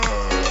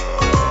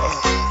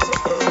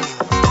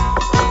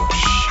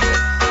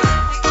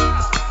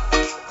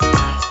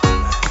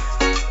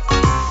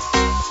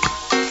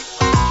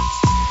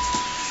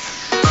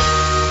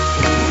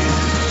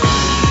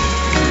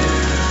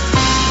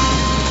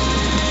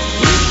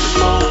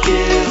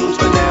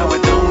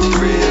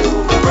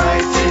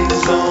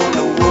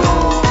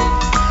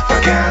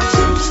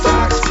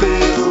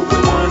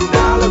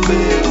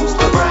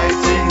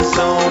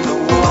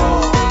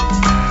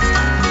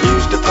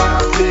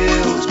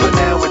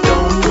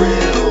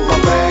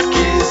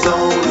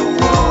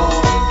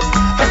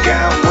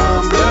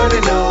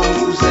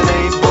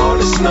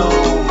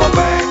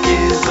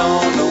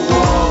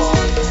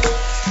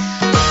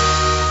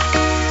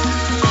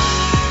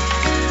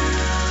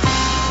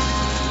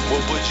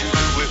What would you do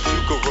if you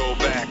could roll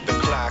back the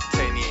clock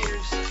 10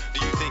 years?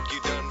 Do you think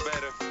you done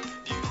better?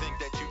 Do you think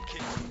that you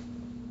can?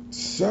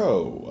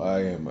 So,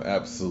 I am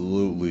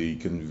absolutely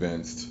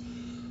convinced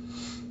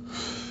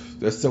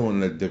that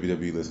someone at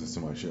WWE listens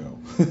to my show.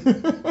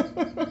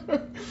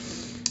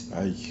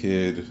 I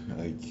kid,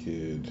 I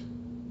kid,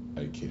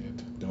 I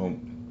kid.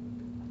 Don't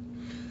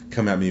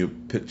come at me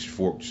with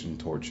pitchforks and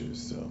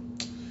torches. So,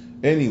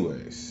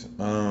 anyways,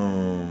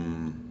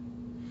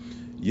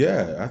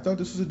 yeah, I thought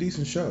this was a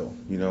decent show.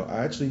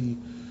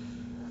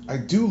 I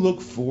do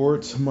look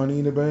forward to Money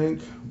in the Bank,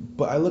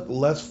 but I look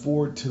less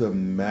forward to the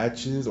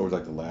matches or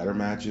like the ladder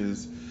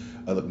matches.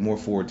 I look more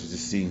forward to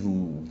just seeing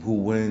who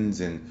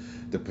wins and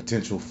the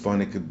potential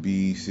fun it could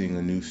be seeing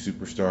a new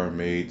superstar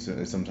made.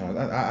 And sometimes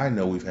I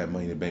know we've had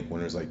Money in the Bank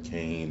winners like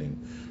Kane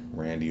and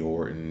Randy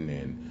Orton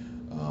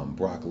and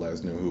Brock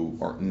Lesnar who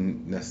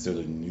aren't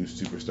necessarily new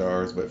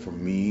superstars, but for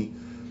me,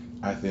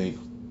 I think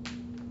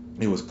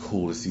it was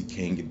cool to see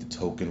Kane get the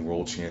token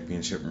world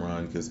championship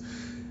run because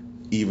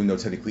even though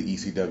technically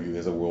ECW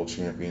is a world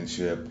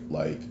championship,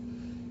 like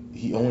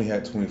he only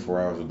had 24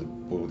 hours with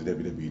the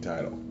WWE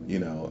title,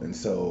 and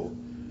so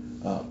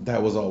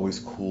that was always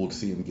cool to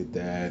see him get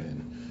that,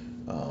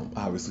 and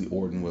obviously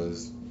Orton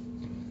was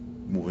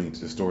moving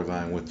into the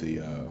storyline with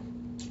the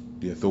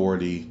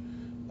Authority,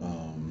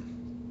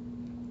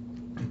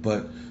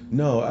 but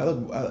no,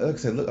 like I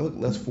said, I look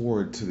less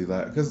forward to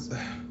the because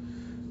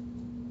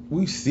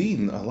we've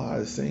seen a lot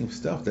of the same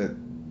stuff that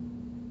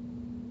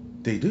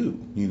they do.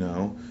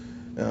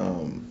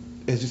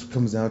 It just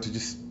comes down to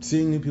just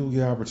seeing new people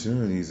get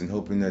opportunities and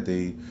hoping that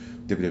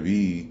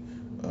WWE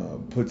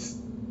puts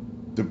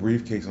the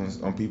briefcase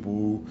on people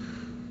who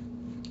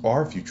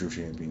are future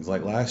champions.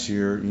 Like last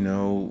year,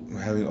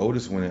 having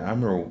Otis win it, I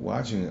remember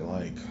watching it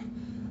like,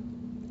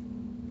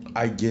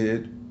 I get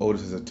it.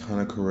 Otis has a ton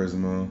of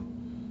charisma,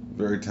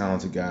 very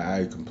talented guy.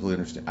 I completely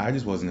understand. I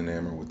just wasn't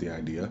enamored with the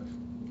idea.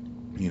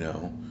 You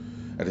know,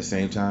 at the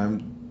same time,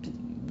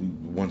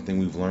 one thing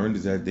we've learned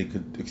is that they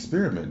could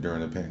experiment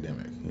during the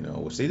pandemic,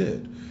 which they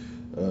did.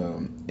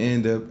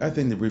 And I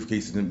think the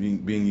briefcase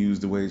isn't being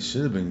used the way it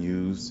should have been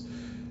used.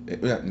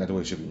 Not the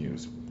way it should have been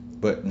used.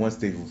 But once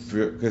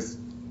because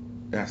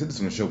I said this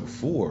on the show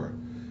before,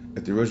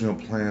 if the original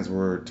plans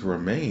were to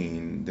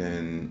remain,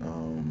 then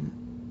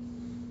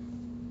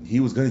he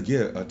was going to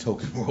get a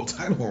token world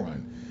title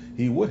run.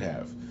 He would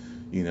have,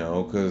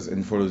 because,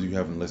 and for those of you who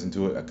haven't listened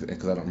to it,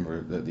 because I don't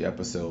remember the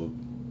episode,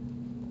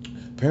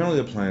 apparently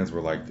the plans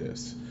were like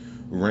this.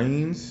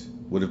 Reigns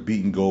would have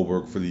beaten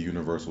Goldberg for the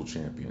Universal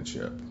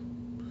Championship.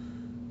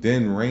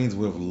 Then Reigns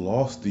would have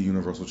lost the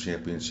Universal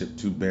Championship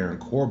to Baron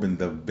Corbin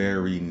the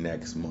very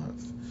next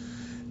month.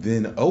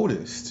 Then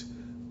Otis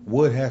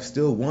would have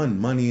still won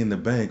Money in the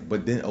Bank,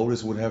 but then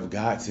Otis would have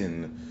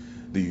gotten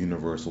the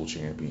Universal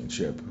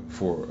Championship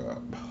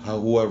for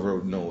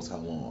whoever knows how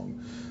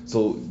long.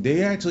 So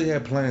they actually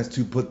had plans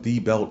to put the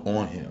belt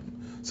on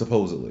him,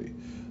 supposedly.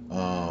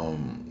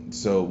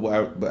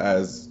 But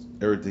as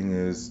everything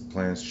is,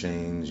 plans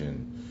change,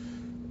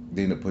 and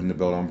they end up putting the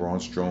belt on Braun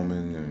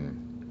Strowman,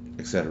 and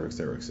et cetera, et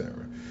cetera, et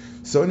cetera.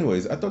 So,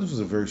 anyways, I thought this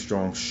was a very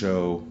strong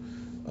show.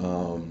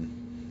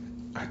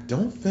 I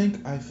don't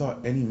think I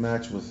thought any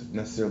match was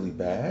necessarily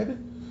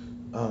bad.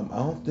 I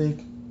don't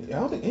think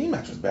any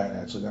match was bad,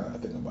 actually, now that I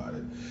think about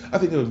it. I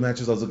think there was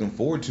matches I was looking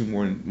forward to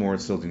more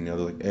so than the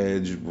other, like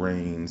Edge,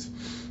 Reigns,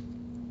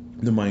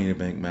 the Money in the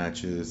Bank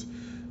matches,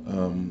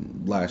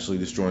 Lashley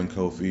destroying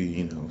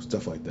Kofi,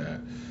 stuff like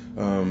that.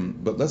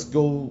 But let's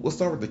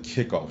start with the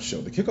kickoff show.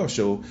 The kickoff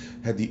show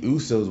had the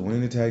Usos winning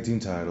the tag team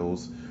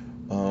titles.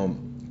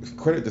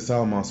 Credit to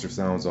Sal Monster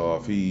Sounds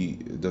Off. He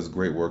does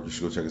great work. You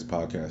should go check his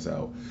podcast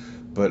out.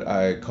 But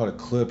I caught a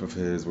clip of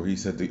his where he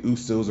said the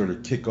Usos are the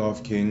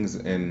kickoff kings,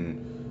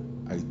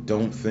 and I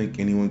don't think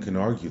anyone can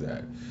argue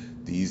that.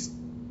 These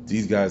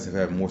guys have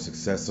had more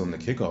success on the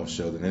kickoff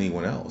show than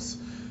anyone else.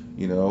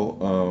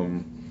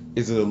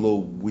 Is it a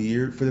little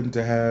weird for them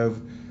to have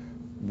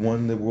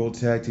won the World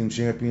Tag Team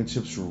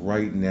Championships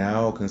right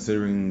now,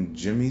 considering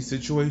Jimmy's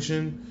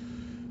situation?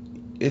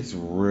 It's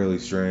really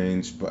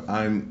strange, but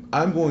I'm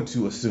going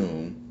to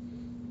assume,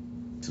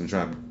 because I'm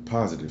trying to be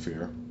positive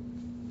here,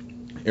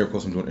 air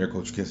quotes, I'm doing air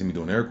quotes, you can't see me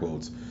doing air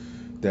quotes,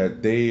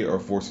 that they are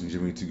forcing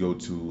Jimmy to go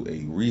to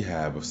a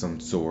rehab of some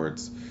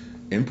sorts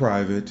in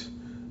private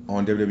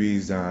on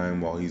WWE's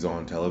dime while he's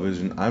on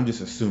television. I'm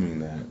just assuming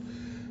that.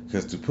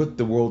 Because to put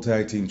the World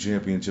Tag Team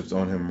Championships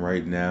on him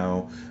right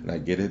now, and I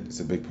get it, it's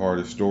a big part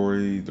of the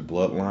story, the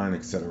bloodline,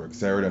 etc.,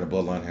 etc., that the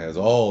bloodline has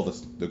all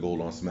the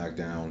gold on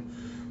SmackDown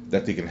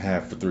that they can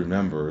have for 3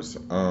 members.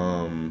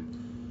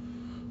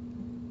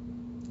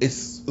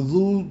 It's a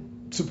little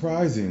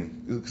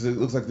surprising because it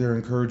looks like they're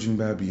encouraging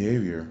bad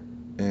behavior.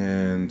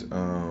 And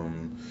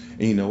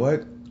you know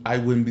what? I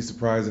wouldn't be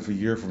surprised if a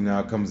year from now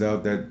it comes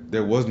out that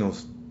there was no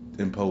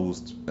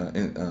imposed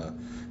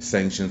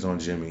sanctions on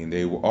Jimmy, and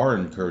they are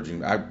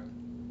encouraging.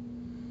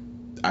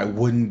 I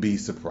wouldn't be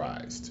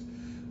surprised.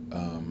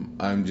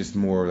 I'm just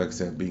more, like I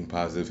said, being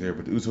positive here.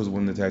 But the Usos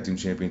won the tag team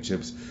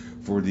championships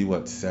for the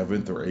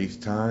 7th or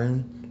 8th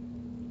time.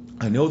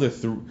 I know they're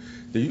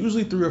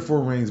usually 3 or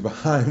 4 rings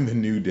behind the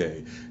New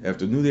Day.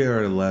 After New Day are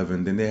at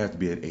 11, then they have to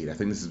be at 8. I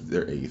think this is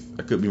their 8th.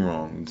 I could be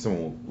wrong.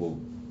 Someone will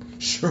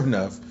sure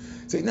enough,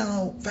 say,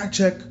 no, fact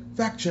check,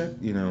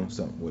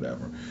 so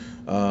whatever.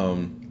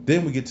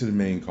 Then we get to the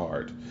main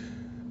card.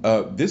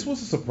 This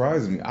was a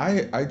surprise to me.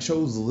 I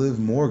chose Liv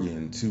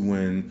Morgan to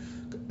win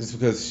just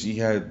because she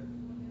had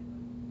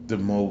the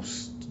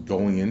most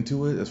going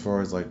into it as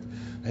far as like,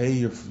 hey,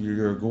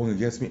 you're going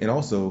against me. And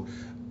also,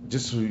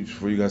 just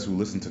for you guys who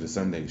listen to the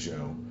Sunday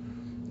show,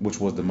 which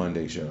was the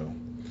Monday show,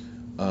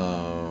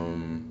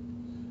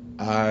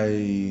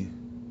 I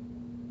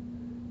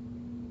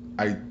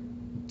I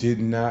did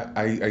not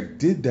I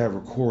did that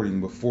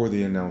recording before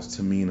they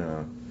announced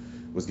Tamina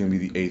was going to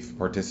be the 8th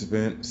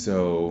participant.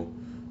 So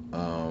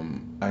I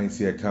didn't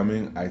see that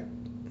coming.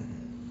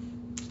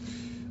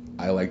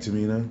 I like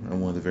Tamina. I'm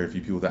one of the very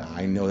few people that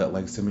I know that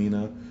likes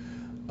Tamina.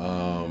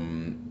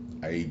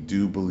 I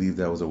do believe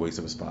that was a waste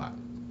of a spot.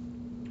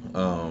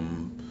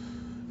 And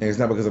it's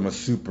not because I'm a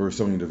super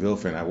Sonya Deville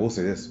fan. I will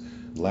say this: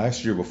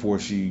 last year, before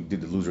she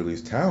did the Loser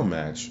Leaves Town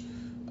match,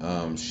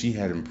 she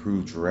had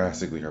improved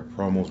drastically. Her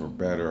promos were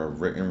better. Her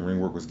ring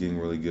work was getting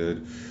really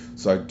good.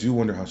 So I do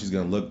wonder how she's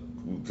gonna look,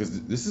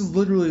 because this is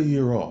literally a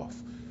year off.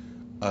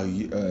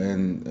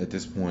 And at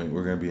this point,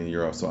 we're gonna be a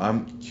year off. So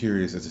I'm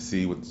curious as to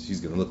see what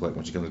she's gonna look like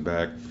when she comes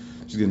back.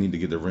 She's gonna need to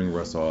get the ring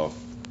rust off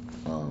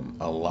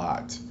a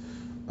lot.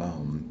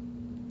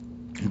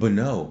 But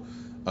no,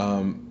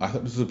 I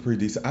thought this was a pretty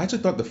decent. I actually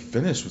thought the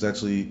finish was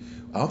actually.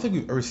 I don't think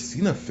we've ever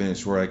seen a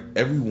finish where like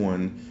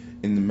everyone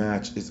in the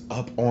match is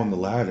up on the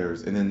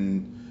ladders, and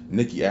then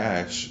Nikki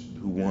Ash,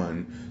 who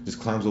won, just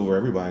climbs over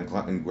everybody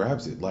and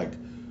grabs it. Like,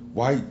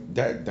 why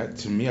that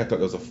to me? I thought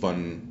that was a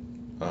fun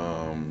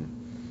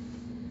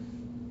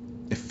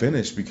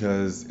finish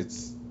because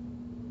it's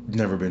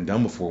never been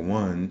done before.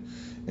 One,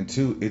 and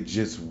two, it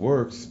just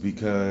works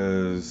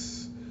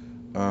because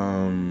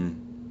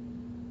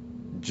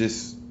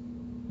just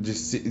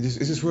it's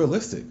just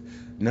realistic.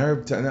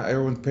 Not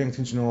everyone's paying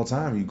attention all the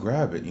time. You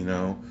grab it, and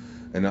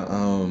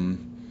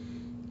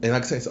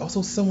like I said, it's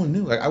also someone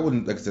new. Like I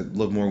wouldn't, like I said,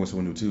 love more with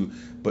someone new too,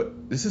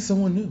 but this is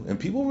someone new, and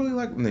people really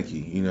like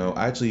Nikki.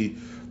 I actually,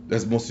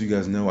 as most of you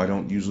guys know, I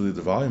don't usually leave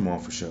the volume on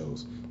for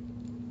shows.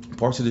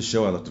 Parts of the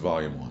show I left the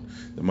volume on.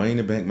 The Money in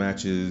the Bank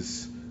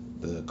matches,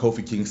 the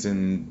Kofi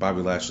Kingston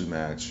Bobby Lashley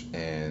match,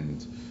 and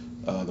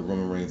the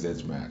Roman Reigns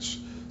Edge match.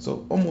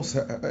 So almost,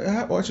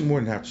 actually more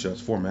than half the show.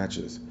 It's 4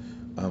 matches.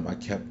 I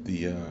kept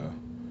the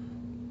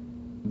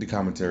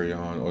commentary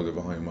on, or the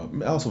volume up,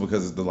 also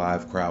because the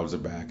live crowds are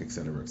back,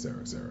 etc.,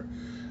 etc., etc.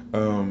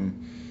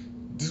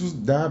 This was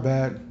not a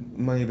bad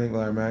Money in the Bank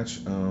ladder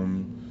match.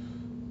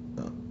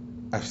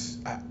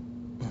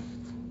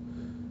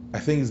 I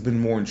think it's been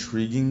more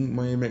intriguing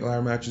Money in the Bank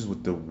ladder matches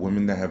with the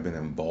women that have been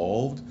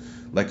involved.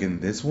 Like in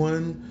this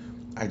one,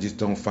 I just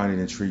don't find it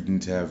intriguing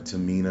to have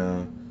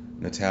Tamina,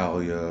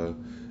 Natalya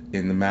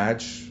in the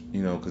match,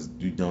 because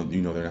they're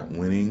not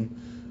winning.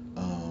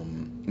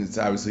 It's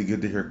obviously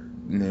good to hear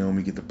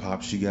Naomi get the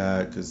pop she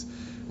got, because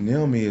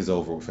Naomi is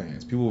over with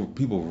fans.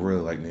 People really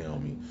like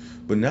Naomi.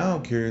 But now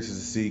I'm curious to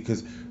see,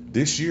 because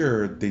this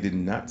year they did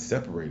not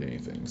separate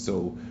anything.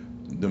 So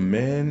the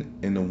man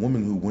and the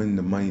woman who win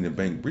the Money in the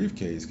Bank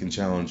briefcase can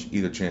challenge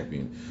either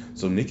champion.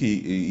 So Nikki,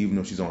 even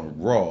though she's on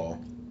Raw,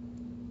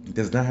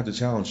 does not have to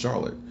challenge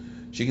Charlotte.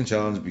 She can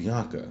challenge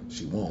Bianca.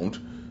 She won't,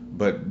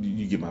 but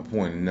you get my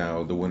point.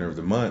 Now the winner of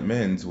the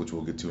men's, which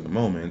we'll get to in a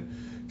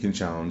moment, can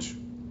challenge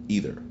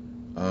either.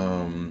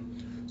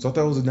 So I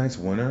thought it was a nice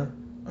winner.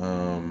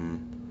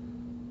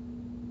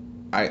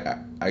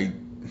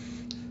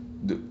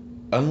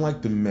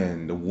 Unlike the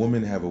men, the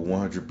women have a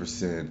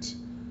 100%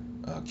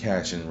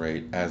 cash-in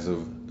rate as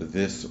of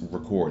this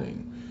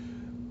recording.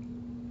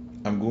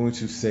 I'm going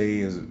to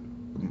say as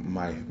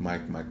my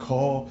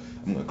call.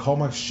 I'm going to call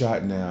my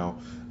shot now.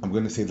 I'm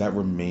going to say that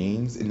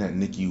remains, and that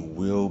Nikki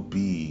will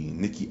be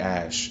Nikki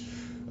Ash,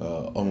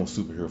 almost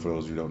superhero for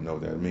those who don't know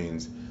what that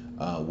means.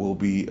 Will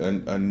be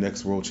a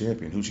next world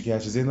champion. Who she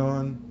cashes in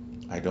on,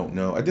 I don't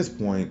know. At this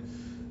point,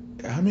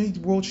 how many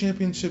world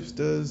championships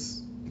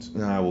does...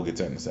 Nah, we'll get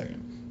to that in a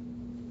second.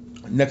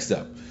 Next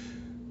up,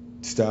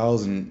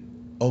 Styles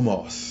and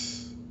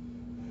Omos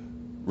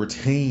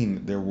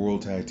retain their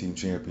World Tag Team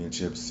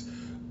Championships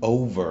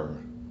over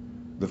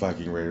the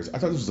Viking Raiders. I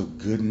thought this was a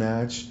good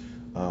match.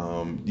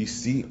 You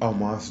see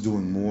Omos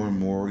doing more and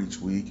more each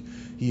week.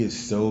 He is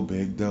so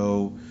big,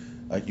 though.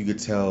 Like, you could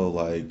tell,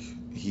 like,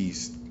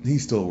 he's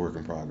still a work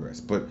in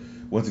progress. But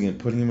once again,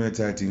 putting him in a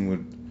tag team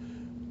with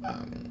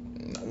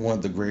one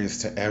of the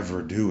greatest to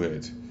ever do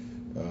it,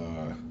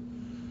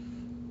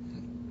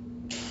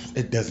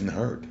 it doesn't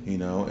hurt,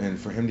 And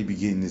for him to be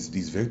getting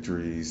these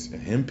victories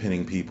and him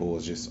pinning people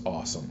is just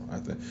awesome. I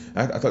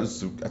thought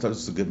this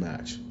was a good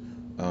match.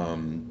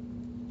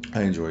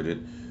 I enjoyed it,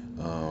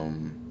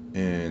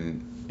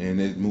 and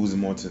it moves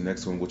him on to the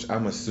next one, which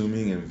I'm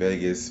assuming in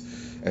Vegas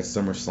at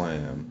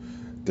SummerSlam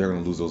they're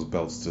gonna lose those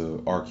belts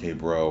to RK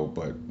Bro,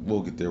 but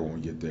we'll get there when we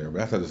get there.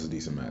 But I thought this was a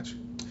decent match.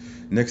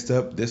 Next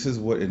up, this is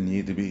what it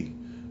needed to be: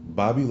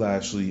 Bobby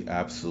Lashley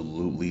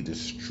absolutely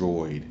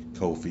destroyed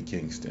Kofi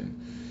Kingston.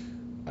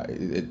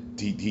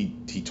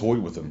 He toyed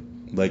with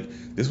him.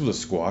 Like, this was a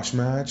squash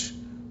match,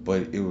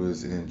 but it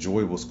was an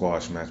enjoyable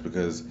squash match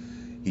because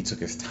he took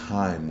his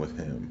time with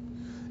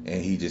him,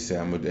 and he just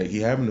said,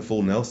 he had him the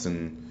full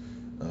Nelson,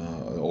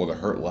 or the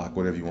Hurt Lock,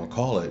 whatever you want to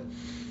call it.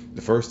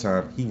 The first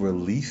time he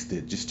released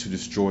it just to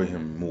destroy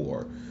him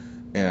more,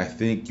 and I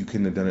think you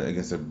couldn't have done it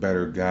against a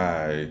better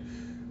guy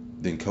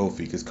than Kofi,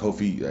 because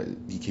Kofi,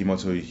 he came out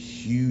to a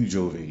huge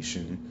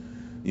ovation.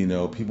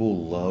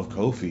 People love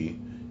Kofi,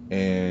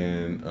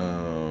 and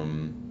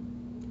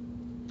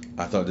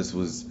I thought this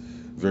was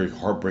very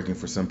heartbreaking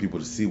for some people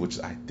to see, which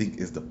I think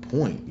is the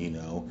point.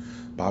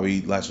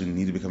 Bobby Lashley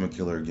needed to become a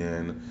killer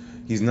again.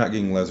 He's not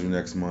getting Lesnar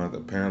next month.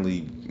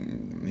 Apparently,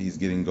 he's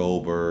getting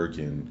Goldberg,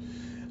 and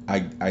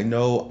I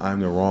know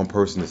I'm the wrong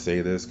person to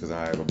say this because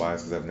I have a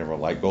bias because I've never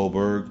liked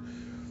Goldberg.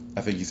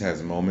 I think he's had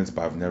his moments,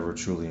 but I've never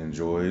truly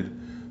enjoyed.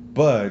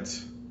 But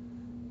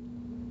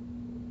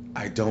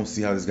I don't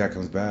see how this guy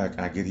comes back.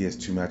 I get he has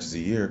 2 matches a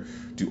year.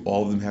 Do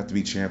all of them have to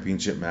be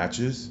championship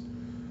matches?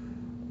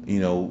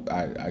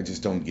 I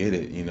just don't get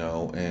it,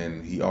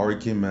 And he already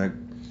came back,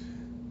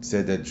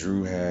 said that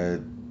Drew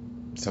had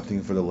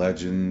something for the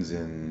legends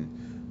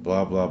and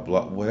blah, blah,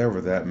 blah,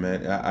 whatever that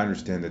meant. I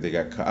understand that they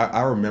got cut.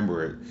 I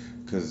remember it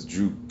because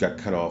Drew got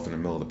cut off in the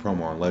middle of the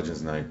promo on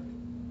Legends Night.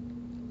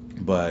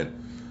 But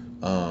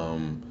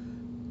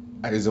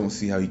I just don't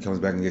see how he comes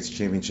back and gets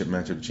championship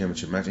match after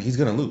championship match, and he's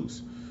gonna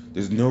lose.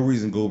 There's no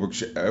reason Goldberg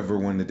should ever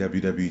win the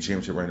WWE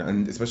Championship right now,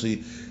 and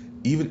especially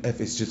even if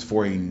it's just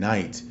for a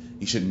night,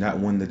 he should not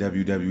win the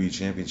WWE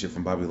Championship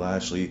from Bobby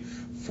Lashley.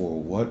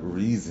 For what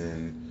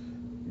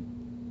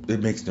reason? It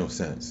makes no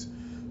sense.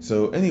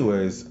 So,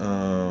 anyways,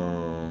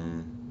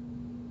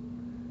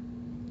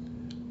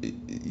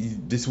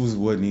 this was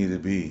what it needed to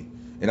be,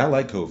 and I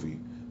like Kofi,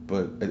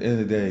 but at the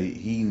end of the day,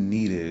 he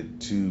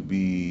needed to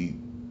be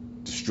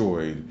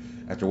destroyed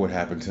after what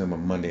happened to him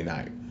on Monday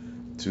night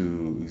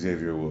to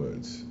Xavier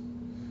Woods.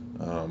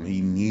 He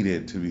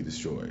needed to be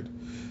destroyed.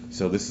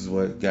 So this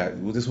will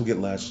get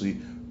Lashley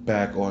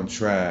back on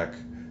track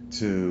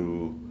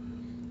to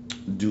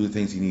do the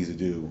things he needs to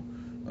do.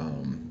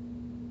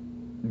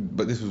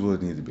 But this was what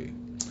it needed to be.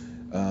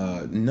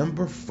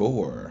 Number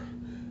 4,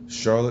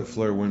 Charlotte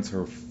Flair wins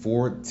her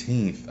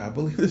 14th. I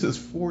believe this is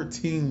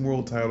 14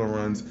 world title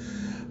runs.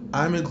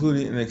 I'm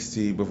including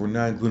NXT, but if we're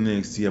not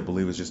including NXT, I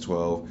believe it's just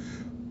 12.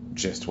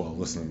 Just 12.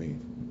 Listen to me.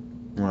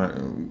 Right,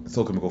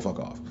 so can we go fuck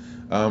off.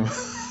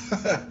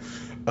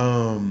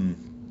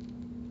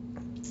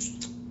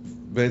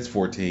 But it's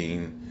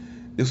 14.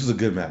 This was a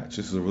good match.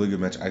 This was a really good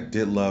match. I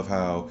did love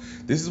how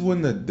this is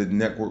when the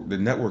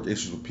network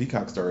issues with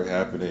Peacock started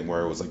happening,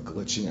 where it was like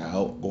glitching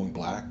out, going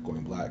black,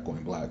 going black,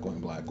 going black,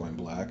 going black, going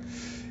black.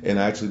 And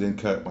I actually then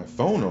cut my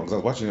phone on because I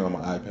was watching it on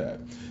my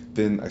iPad.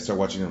 Then I started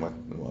watching it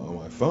on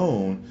my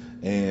phone,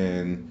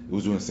 and it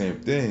was doing the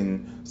same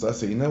thing. So I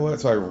said, you know what?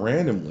 So I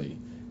randomly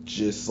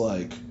just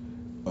like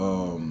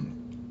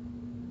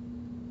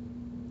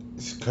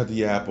cut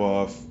the app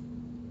off,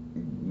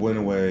 went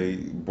away,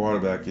 brought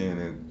it back in,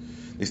 and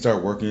they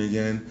started working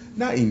again.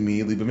 Not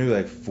immediately, but maybe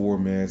like 4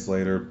 minutes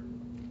later.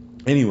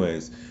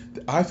 Anyways,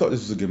 I thought this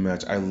was a good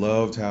match. I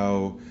loved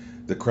how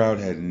the crowd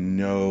had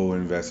no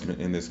investment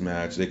in this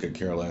match. They could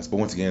care less. But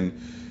once again,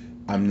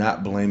 I'm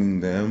not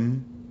blaming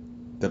them.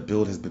 The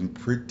build has been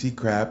pretty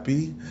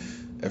crappy,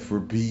 if we're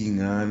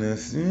being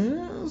honest.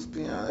 Yeah, let's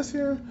be honest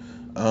here.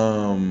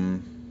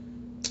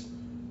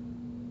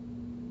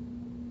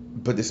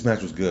 But this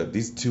match was good.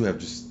 These two have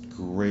just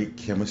great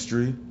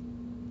chemistry.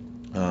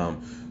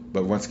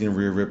 But once again,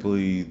 Rhea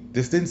Ripley,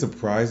 this didn't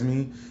surprise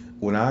me.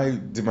 When I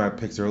did my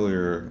picks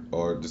earlier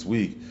or this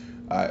week,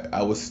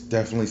 I was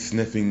definitely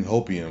sniffing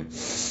hopium.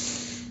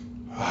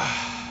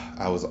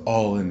 I was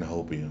all in the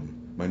hopium.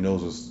 My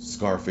nose was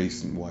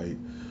Scarface and white.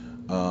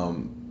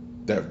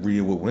 That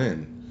Rhea would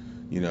win,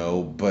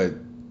 but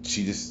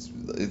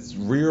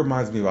Rhea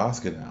reminds me of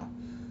Asuka now.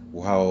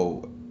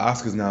 How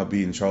Asuka's now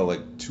beating Charlotte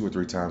like 2 or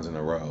 3 times in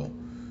a row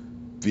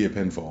via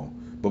pinfall.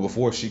 But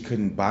before, she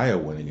couldn't buy a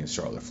win against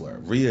Charlotte Flair.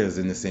 Rhea is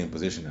in the same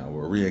position now,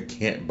 where Rhea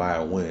can't buy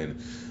a win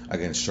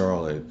against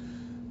Charlotte,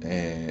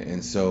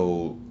 and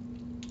so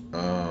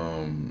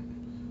I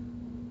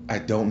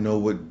don't know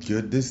what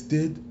good this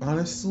did,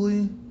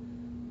 honestly.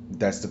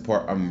 That's the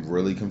part I'm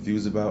really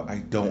confused about. I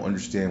don't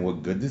understand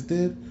what good this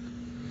did.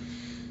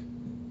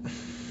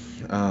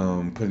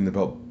 Putting the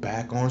belt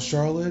back on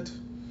Charlotte.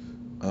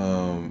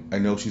 I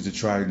know she's a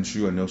tried and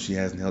true. I know she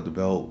hasn't held the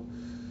belt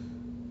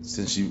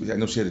since I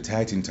know she had the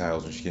tag team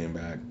titles when she came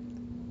back.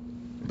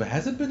 But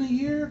has it been a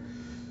year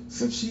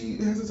since she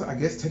has? I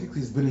guess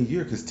technically it's been a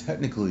year because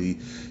technically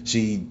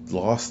she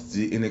lost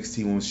the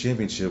NXT Women's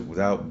Championship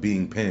without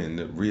being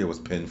pinned. Rhea was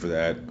pinned for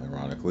that,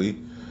 ironically,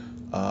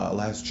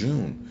 last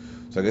June.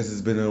 So I guess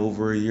it's been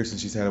over a year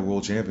since she's had a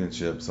world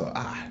championship. So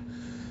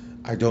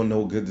I don't know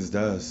what good this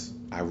does.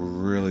 I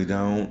really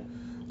don't.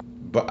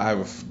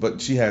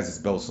 But she has this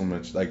belt so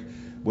much. Like,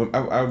 when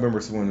I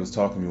remember someone was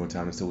talking to me one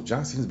time and said, "Well,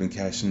 John Cena's been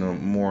cashing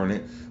on more on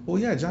it."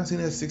 Well, yeah, John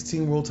Cena has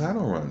 16 world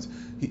title runs.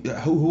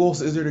 Who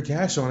else is there to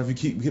cash on if you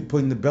keep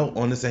putting the belt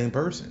on the same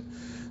person?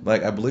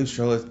 Like I believe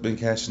Charlotte's been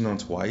cashing on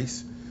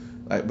twice,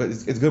 like, but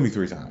it's gonna be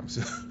 3 times.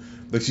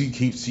 Like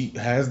she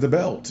has the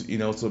belt,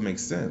 so it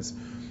makes sense.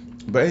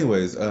 But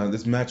anyways,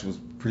 this match was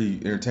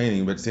pretty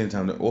entertaining, but at the same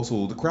time,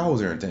 also the crowd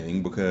was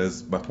entertaining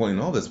because my point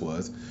in all this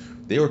was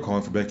they were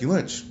calling for Becky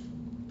Lynch.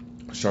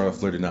 Charlotte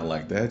Flair did not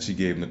like that. She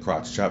gave him the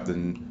crotch chop,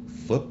 then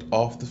flipped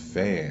off the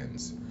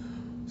fans.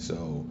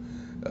 So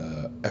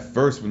at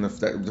first, that's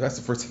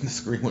the first time the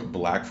screen went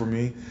black for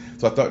me.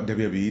 So I thought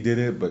WWE did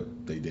it,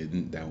 but they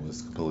didn't. That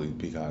was completely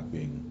Peacock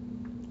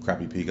being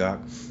crappy Peacock.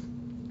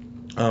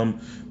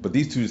 But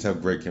these two just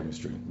have great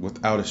chemistry,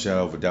 without a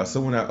shadow of a doubt.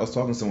 I was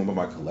talking to someone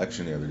about my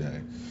collection the other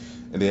day,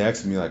 and they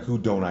asked me like, who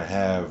don't I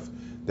have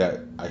that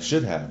I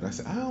should have? And I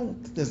said, I don't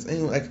think there's any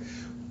like,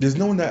 there's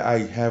no one that I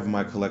have in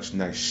my collection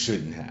that I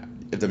shouldn't have,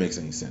 if that makes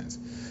any sense.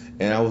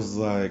 And I was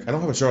like, I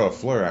don't have a Charlotte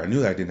Flair. I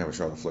knew that I didn't have a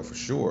Charlotte Flair for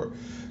sure,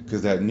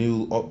 because that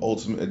new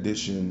Ultimate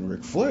Edition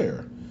Ric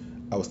Flair,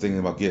 I was thinking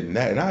about getting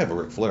that, and I have a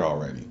Ric Flair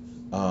already.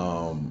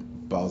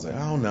 But I was like,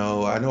 I don't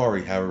know. I know I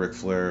already have a Ric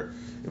Flair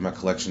in my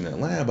collection in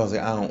Atlanta, but I was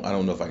like, I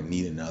don't know if I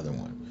need another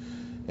one.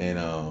 And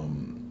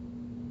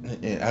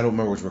I don't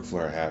remember which Ric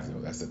Flair I have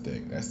though. That's the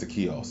thing. That's the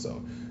key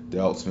also.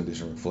 The Ultimate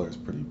Edition Ric Flair is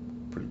pretty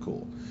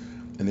cool.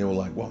 And they were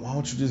like, well, why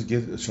don't you just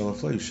get a Charlotte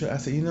Flair? You should. I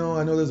said, I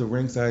know there's a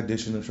ringside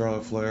edition of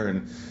Charlotte Flair,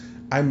 and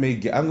I may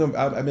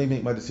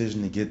make my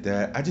decision to get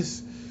that.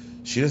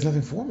 She does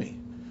nothing for me.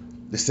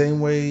 The same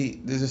way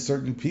there's a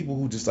certain people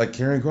who just like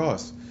Karrion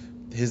Kross.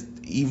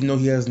 Even though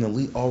he has an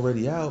elite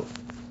already out,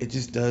 it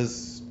just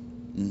does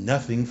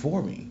nothing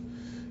for me.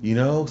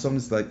 So I'm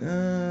just like,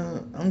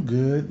 I'm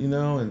good,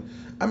 and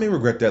I may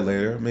regret that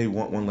later, I may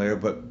want one later,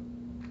 but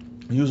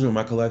usually in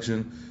my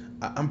collection,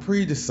 I'm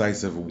pretty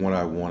decisive of what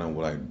I want and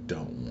what I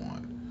don't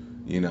want.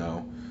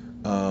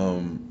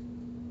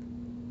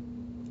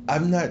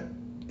 I'm not,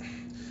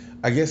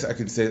 I guess I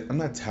could say I'm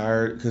not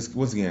tired, because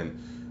once again,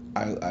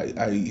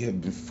 I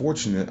have been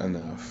fortunate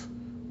enough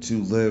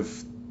to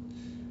live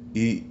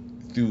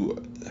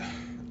through,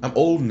 I'm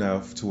old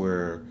enough to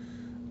where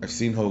I've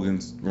seen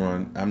Hogan's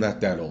run. I'm not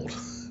that old.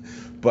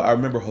 But I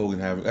remember Hogan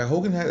had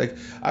like,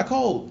 I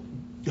call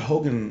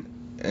Hogan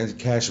and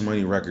Cash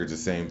Money Records the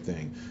same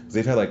thing. 'Cause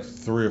they've had like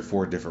 3 or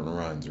 4 different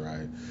runs,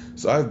 right?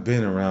 So I've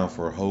been around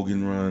for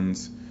Hogan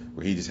runs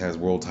where he just has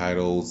world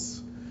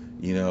titles,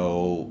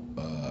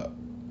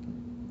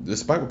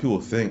 despite what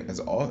people think, as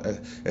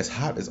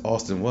hot as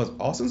Austin was,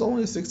 Austin's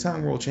only a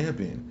 6-time world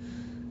champion.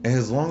 And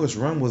his longest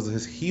run was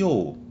his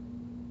heel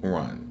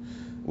run,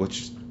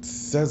 which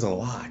says a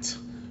lot.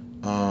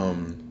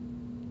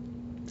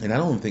 And I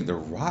don't think The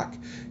Rock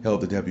held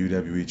the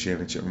WWE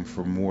Championship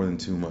for more than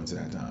 2 months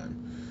at a time.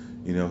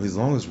 His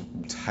longest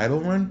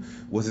title run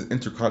was his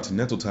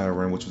Intercontinental title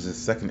run, which was his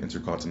second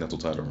Intercontinental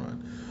title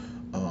run.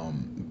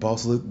 But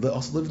also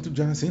living through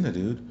John Cena,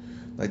 dude.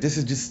 Like, this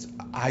is just,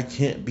 I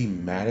can't be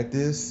mad at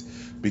this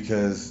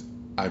because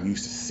I'm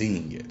used to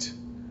seeing it,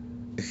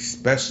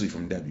 especially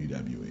from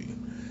WWE.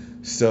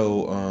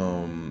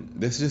 So,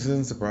 this just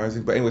isn't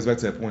surprising. But anyways, back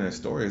to that point of the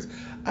story is,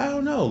 I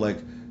don't know,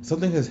 like,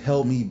 something has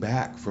held me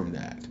back from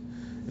that,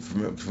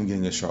 from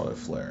getting a Charlotte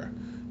Flair.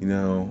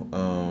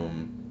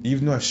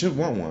 Even though I should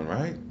want one,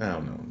 right? I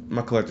don't know.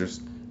 My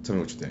collectors, tell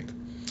me what you think.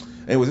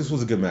 Anyways, this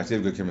was a good match. They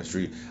have good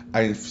chemistry.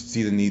 I didn't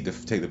see the need to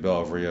take the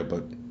belt off Rhea,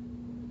 but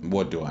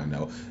what do I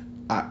know?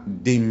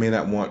 They may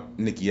not want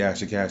Nikki Ash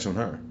to cash on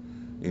her,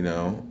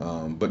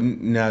 But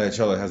now that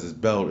Charlotte has this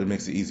belt, it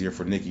makes it easier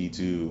for Nikki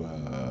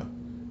to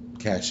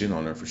cash in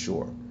on her for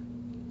sure.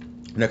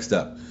 Next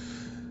up,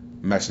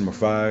 match number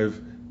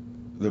 5,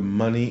 the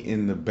Money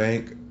in the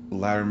Bank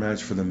ladder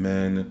match for the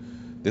men.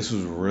 This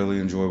was really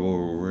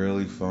enjoyable,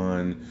 really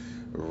fun,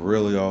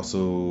 really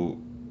also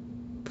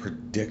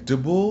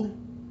predictable.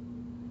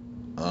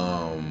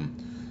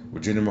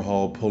 With Jinder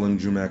Mahal pulling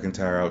Drew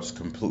McIntyre out, just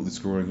completely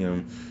screwing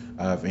him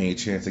of any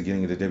chance of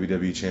getting the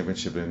WWE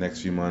Championship in the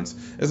next few months.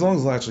 As long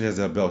as Lashley has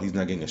that belt, he's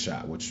not getting a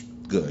shot, which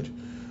good.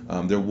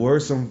 There were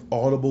some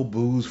audible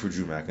boos for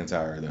Drew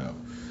McIntyre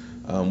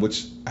though,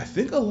 which I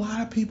think a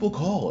lot of people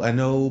call. I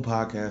know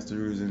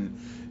podcasters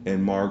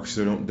and marks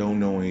who don't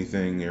know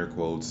anything, air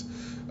quotes.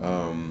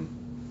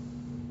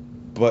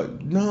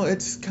 But no,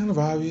 it's kind of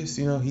obvious.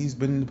 He's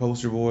been the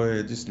poster boy.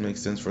 It just makes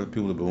sense for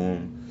people to boo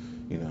him.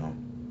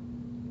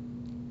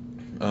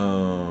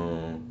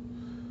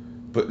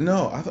 But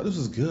no, I thought this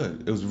was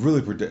good. It was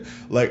really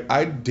like,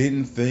 I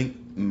didn't think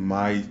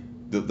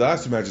the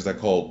last 2 matches I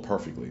called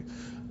perfectly.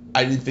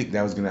 I didn't think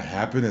that was gonna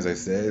happen, as I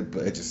said,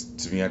 but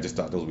to me, I just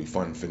thought those would be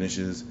fun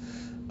finishes.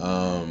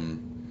 Kevin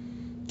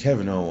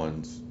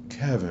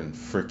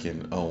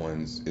freaking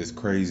Owens is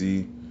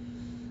crazy.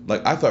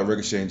 Like, I thought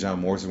Ricochet and John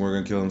Morrison were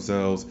gonna kill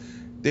themselves.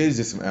 There's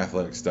just some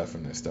athletic stuff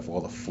in this stuff,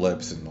 all the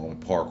flips and all the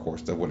parkour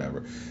stuff,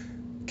 whatever.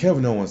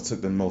 Kevin Owens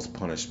took the most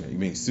punishment. You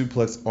mean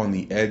suplex on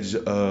the edge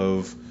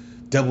of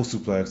double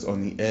suplex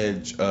on the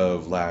edge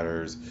of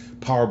ladders,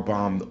 power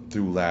bomb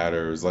through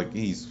ladders. Like,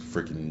 he's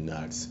freaking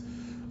nuts.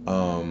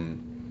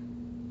 Um,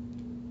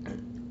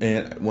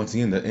 and once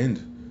again, the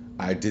end.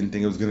 I didn't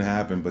think it was gonna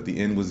happen, but the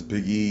end was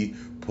Big E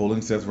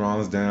pulling Seth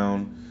Rollins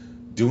down,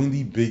 doing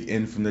the big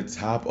end from the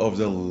top of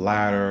the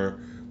ladder,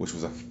 which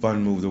was a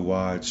fun move to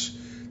watch.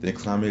 Then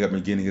climbing up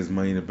and getting his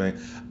Money in the Bank.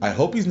 I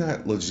hope he's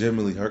not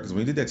legitimately hurt, because when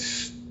he did that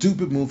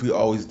stupid move he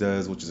always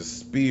does, which is a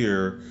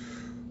spear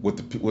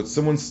with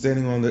someone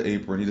standing on the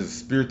apron, he does a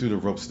spear through the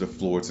ropes to the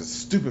floor. It's a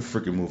stupid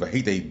freaking move. I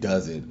hate that he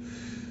does it.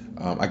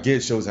 I get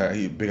it shows how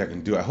big I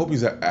can do it. I hope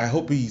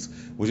he's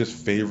was just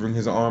favoring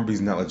his arm, but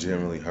he's not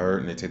legitimately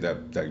hurt, and they take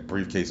that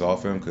briefcase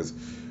off him, because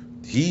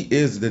he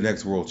is the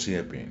next world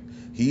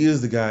champion. He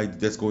is the guy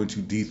that's going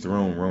to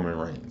dethrone Roman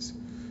Reigns.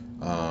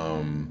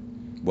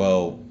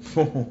 Well,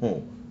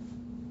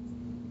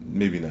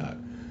 maybe not.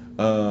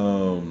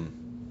 I'll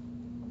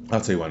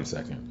tell you why in a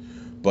second.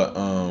 But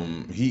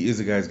he is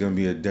the guy that's going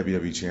to be a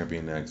WWE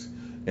champion next.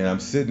 And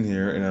I'm sitting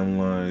here and I'm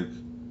like,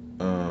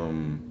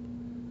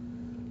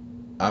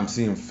 I'm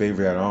seeing him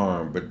favor that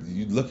arm, but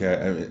you look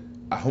at it,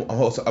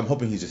 I'm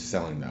hoping he's just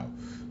selling now.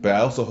 But I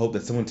also hope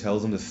that someone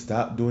tells him to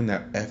stop doing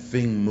that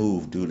effing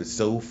move, dude. It's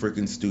so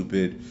freaking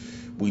stupid.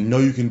 We know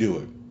you can do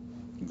it.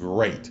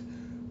 Great.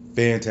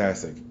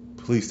 Fantastic.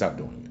 Please stop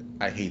doing it.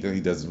 I hate that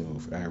he does the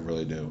move. I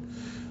really do.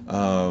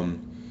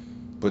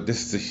 But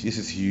this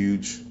is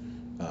huge.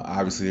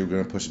 Obviously, they were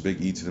going to push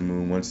Big E to the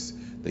moon once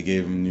they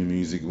gave him new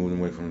music, moving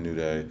away from the New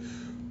Day.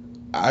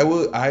 I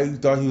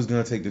thought he was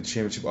going to take the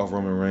championship off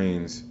Roman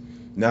Reigns.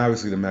 Now,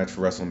 obviously, the match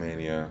for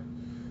WrestleMania.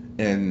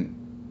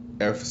 And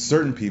if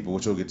certain people,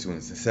 which we'll get to in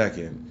a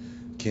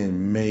second,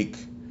 can make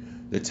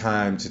the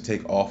time to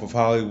take off of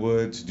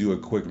Hollywood to do a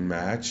quick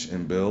match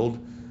and build,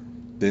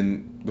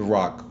 then The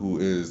Rock, who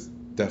is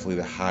definitely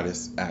the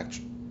hottest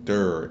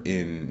actor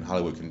in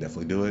Hollywood, can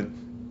definitely do it.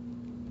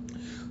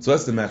 So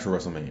that's the match for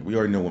WrestleMania. We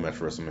already know what match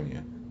for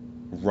WrestleMania.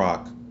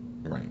 Rock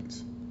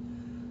Reigns.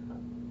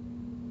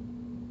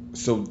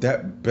 So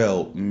that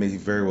belt may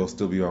very well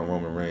still be on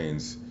Roman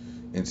Reigns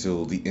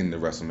until the end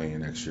of WrestleMania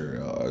next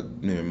year,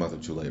 maybe a month or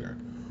two later.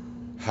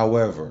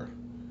 However,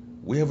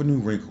 we have a new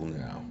wrinkle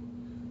now.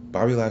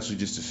 Bobby Lashley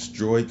just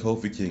destroyed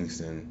Kofi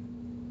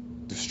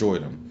Kingston.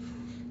 Destroyed him.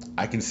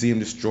 I can see him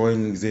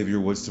destroying Xavier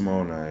Woods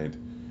tomorrow night.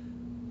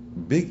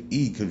 Big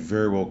E could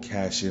very well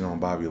cash in on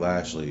Bobby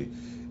Lashley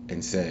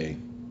and say,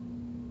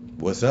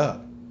 "What's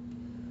up?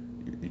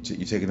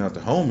 You're taking out the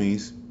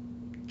homies.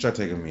 Try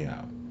taking me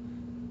out."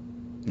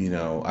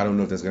 I don't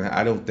know if that's gonna.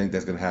 I don't think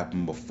that's gonna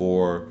happen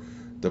before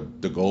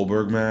the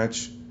Goldberg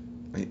match.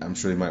 I'm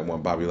sure they might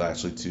want Bobby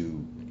Lashley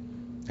to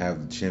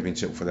have the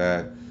championship for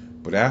that.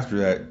 But after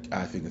that,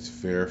 I think it's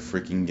fair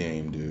freaking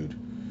game, dude.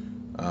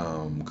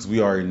 Because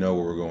we already know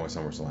where we're going with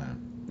SummerSlam.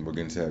 We're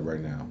getting to that right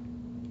now.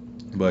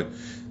 But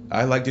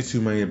I like the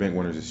two Money in the Bank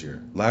winners this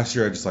year. Last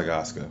year, I just like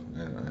Asuka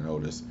and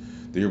Otis.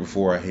 The year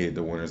before, I hated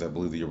the winners. I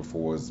believe the year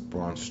before was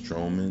Braun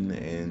Strowman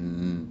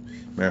and...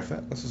 Matter of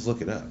fact, let's just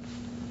look it up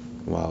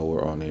while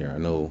we're on air. I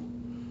know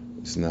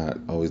it's not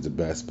always the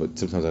best, but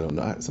sometimes I don't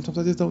know. Sometimes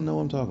I just don't know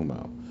what I'm talking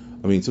about.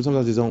 I mean, sometimes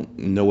I just don't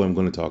know what I'm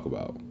going to talk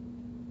about.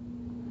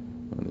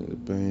 Money in the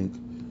Bank.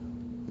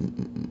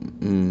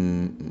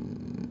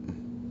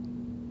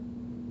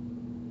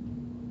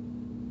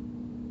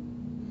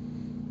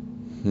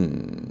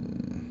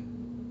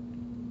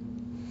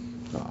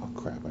 Oh,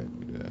 crap. I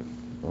didn't do that.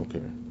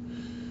 Okay.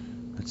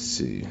 Let's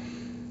see.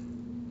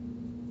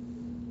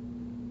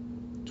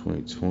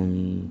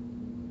 2020.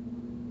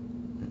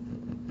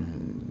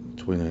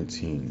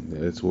 2019.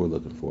 That's what we're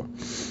looking for.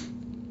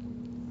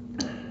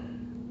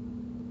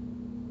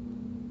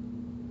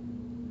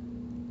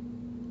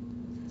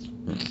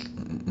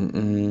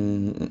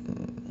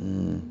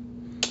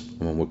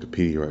 I'm on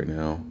Wikipedia right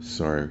now.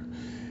 Sorry.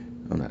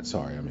 I'm not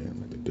sorry. I mean, I'm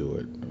going to do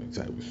it.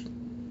 I was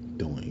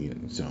doing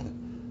it. So,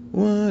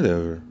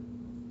 whatever.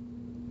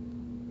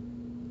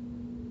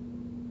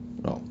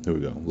 Oh, here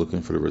we go.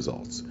 Looking for the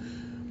results.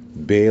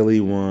 Bayley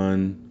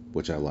won,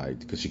 which I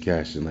liked because she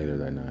cashed in later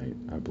that night,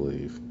 I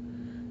believe.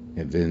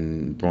 And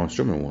then Braun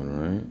Strowman won,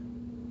 right?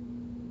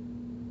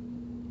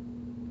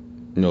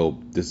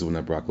 No, this is when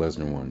that Brock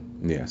Lesnar won.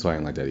 Yeah, so I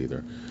didn't like that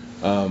either.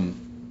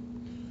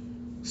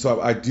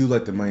 So I do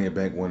like the Money in the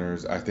Bank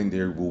winners. I think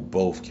they will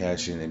both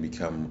cash in and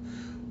become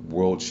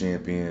world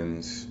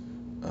champions.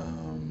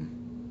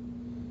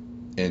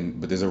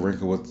 But there's a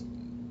wrinkle with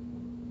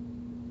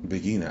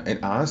Big E now.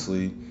 And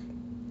honestly,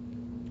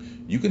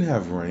 you can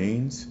have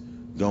Reigns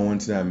go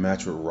into that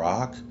match with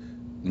Rock,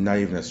 not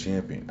even as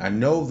champion. I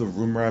know the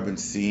rumor I've been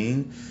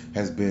seeing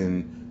has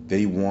been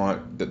they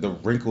want the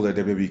wrinkle that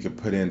WWE could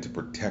put in to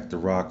protect The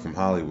Rock from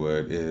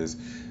Hollywood is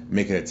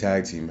make it a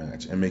tag team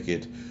match and make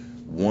it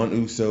one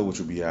Uso, which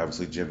would be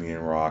obviously Jimmy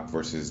and Rock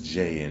versus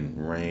Jay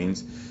and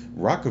Reigns.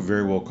 Rock could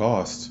very well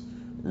cost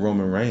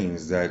Roman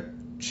Reigns that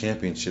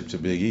championship to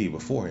Big E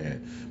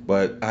beforehand.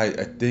 But I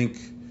think,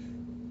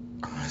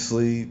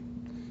 honestly,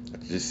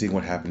 just seeing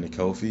what happened to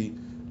Kofi,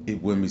 it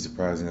wouldn't be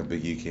surprising if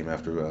Big E came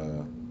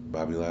after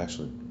Bobby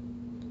Lashley.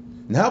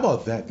 Now, how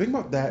about that? Think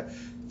about that.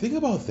 Think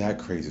about that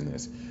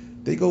craziness.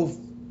 They go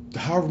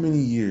however many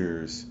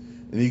years,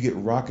 and you get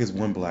Rock as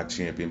one black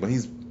champion, but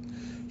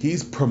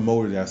he's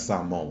promoted as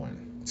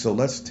Samoan. So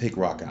let's take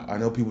Rock out. I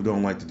know people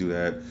don't like to do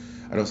that.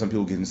 I know some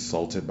people get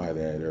insulted by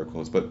that, air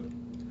quotes, but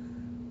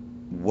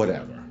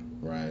whatever,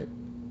 right?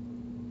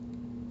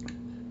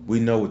 We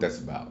know what that's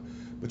about.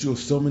 But you go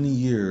so many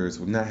years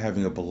with not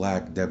having a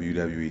black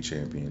WWE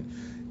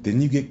champion.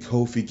 Then you get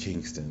Kofi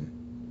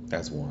Kingston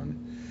as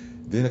one.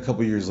 Then a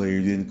couple years later,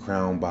 you didn't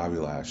crown Bobby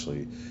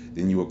Lashley.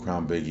 Then you will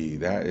crown Big E.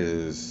 That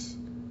is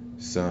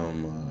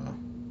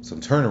some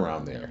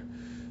turnaround there.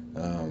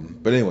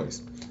 But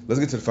anyways, let's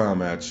get to the final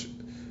match.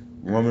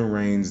 Roman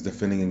Reigns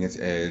defending against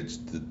Edge.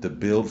 The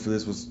build for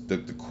this was the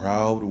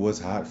crowd was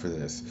hot for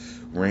this.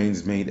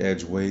 Reigns made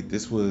Edge wait.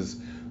 This was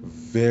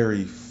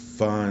very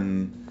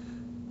fun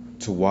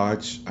to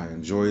watch. I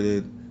enjoyed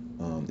it.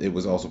 It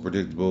was also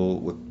predictable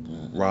with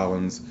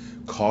Rollins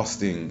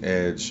costing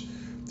Edge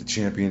the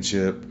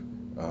championship.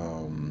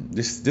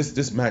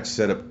 This match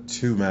set up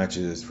two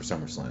matches for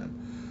SummerSlam.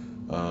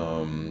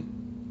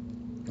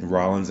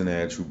 Rollins and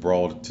Edge, who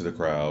brawled to the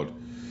crowd.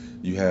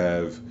 You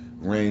have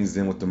Reigns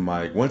then with the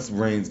mic. Once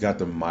Reigns got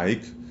the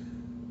mic,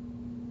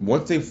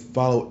 once they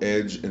follow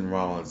Edge and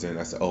Rollins in,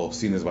 I said, "Oh,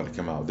 Cena's about to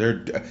come out."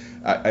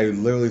 I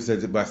literally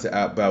said it, but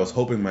I was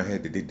hoping in my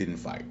head that they didn't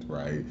fight,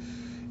 right?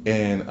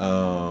 And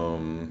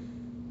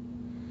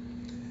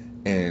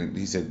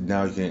he said,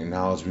 "Now you can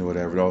acknowledge me,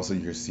 whatever." And also, you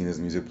hear Cena's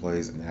music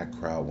plays, and that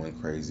crowd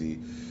went crazy.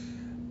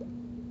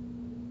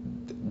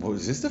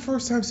 Was this the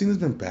first time Cena's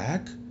been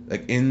back,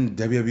 like in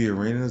WWE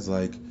arenas,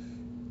 like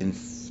in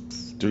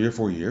 3 or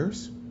 4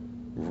 years?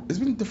 It's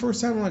been the first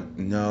time. I'm like,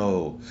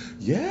 no,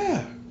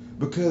 yeah,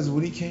 because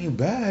when he came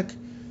back,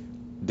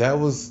 that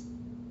was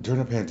during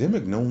the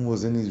pandemic. No one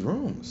was in these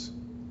rooms.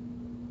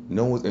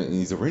 No one was in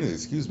these arenas.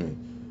 Excuse me.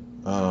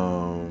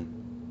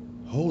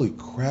 Holy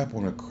crap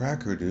on a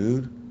cracker,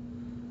 dude!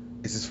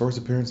 It's his first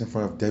appearance in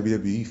front of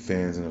WWE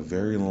fans in a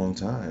very long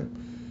time.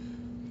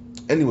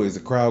 Anyways,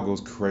 the crowd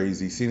goes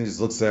crazy. Cena just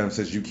looks at him and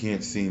says, "You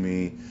can't see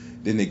me."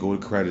 Then they go to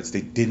credits.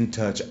 They didn't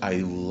touch. I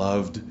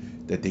loved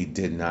that they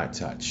did not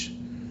touch.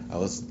 I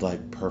was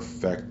like,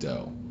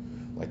 perfecto.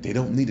 Like, they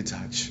don't need to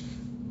touch.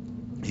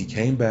 He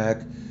came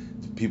back.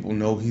 People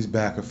know he's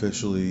back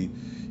officially.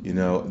 You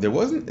know,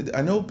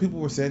 I know people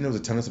were saying there was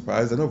a ton of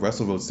surprises. I know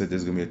WrestleVote said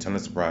there's going to be a ton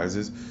of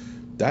surprises.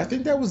 I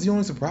think that was the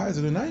only surprise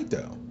of the night,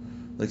 though.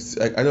 Like,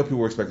 I know people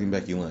were expecting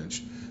Becky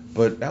Lynch,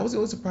 but that was the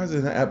only surprise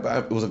of the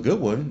night. It was a good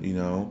one, you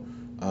know.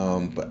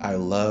 But I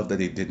love that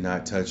they did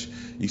not touch.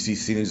 You see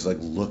Cena just like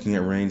looking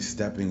at Reigns,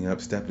 stepping up,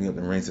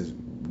 and Reigns says,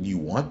 "You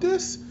want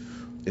this?"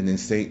 And then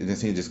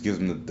Cena just gives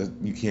him the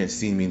 "You can't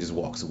see me" and just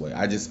walks away.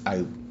 I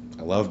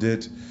loved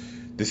it.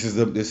 This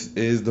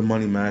is the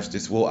money match.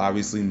 This will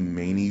obviously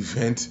main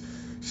event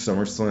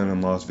SummerSlam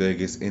in Las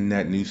Vegas in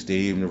that new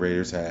stadium the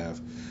Raiders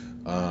have.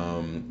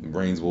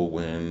 Reigns will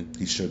win.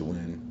 He should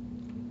win.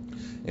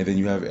 And then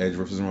you have Edge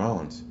versus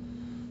Rollins.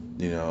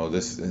 You know,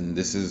 this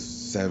is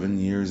 7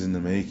 years in the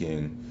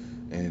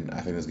making, and I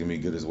think it's gonna be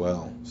good as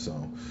well.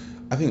 So,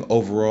 I think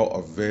overall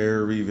a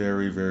very,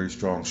 very, very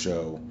strong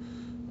show,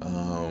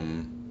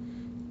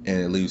 and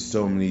it leaves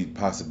so many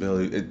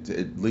possibilities.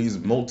 It leaves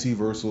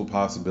multiversal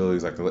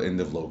possibilities like the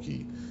end of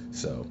Loki.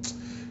 So,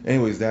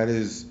 anyways, that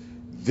is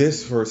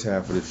this first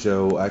half of the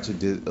show. I actually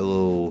did a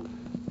little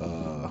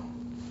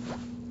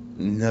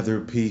another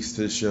piece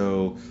to the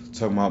show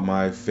talking about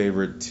my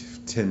favorite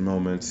 10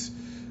 moments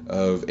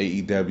of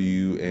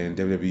AEW and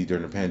WWE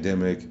during the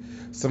pandemic.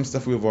 Some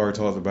stuff we've already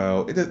talked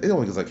about. It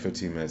only goes like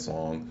 15 minutes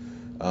long.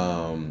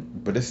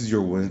 But this is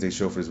your Wednesday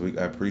show for this week.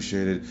 I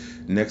appreciate it.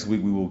 Next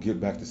week we will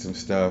get back to some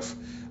stuff.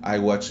 I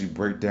will actually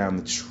break down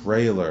the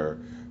trailer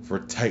for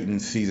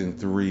Titans Season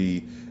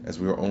 3 as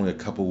we are only a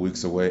couple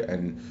weeks away.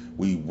 And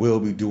we will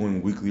be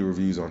doing weekly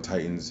reviews on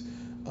Titans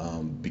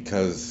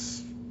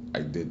because I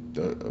did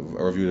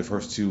a review of the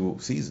first 2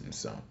 seasons.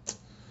 So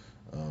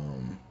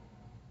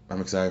I'm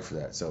excited for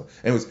that. So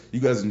anyways, you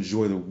guys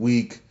enjoy the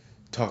week.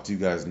 Talk to you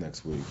guys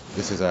next week.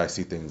 This is how I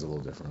see things a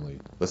little differently.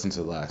 Listen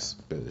to the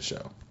last bit of the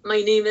show. My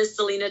name is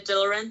Selena De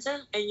Laurenta,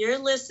 and you're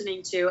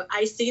listening to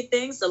I See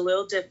Things a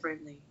Little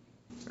Differently.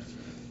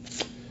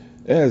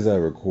 As I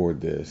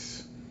record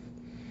this,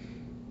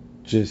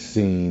 just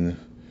seen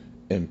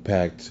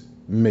Impact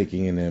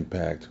making an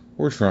impact.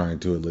 We're trying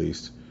to at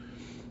least.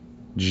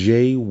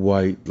 Jay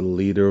White, the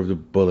leader of the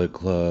Bullet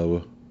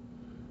Club,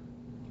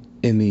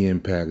 in the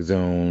Impact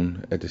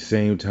Zone at the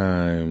same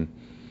time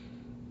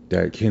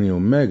that Kenny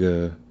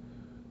Omega,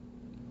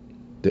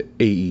 the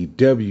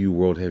AEW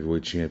World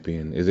Heavyweight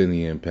Champion, is in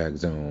the Impact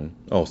Zone,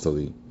 also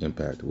the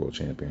Impact World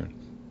Champion.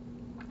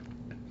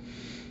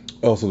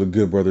 Also, the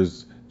Good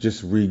Brothers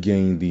just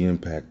regained the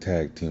Impact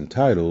Tag Team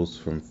titles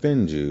from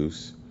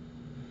FinJuice.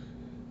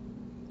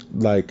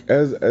 Like,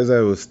 as I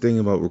was thinking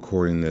about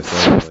recording this,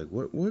 I was like,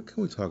 what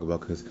can we talk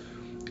about? Because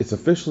it's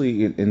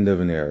officially an end of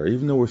an era,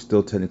 even though we're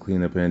still technically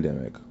in a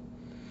pandemic,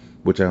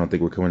 which I don't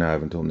think we're coming out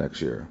of until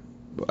next year,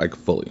 like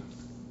fully.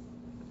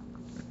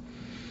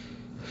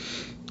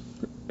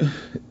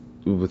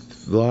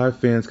 with live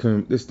fans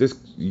coming, this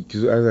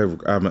because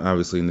I'm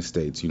obviously in the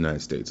States,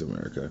 United States of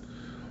America.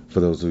 For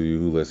those of you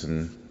who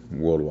listen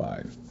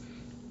worldwide,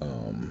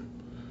 um,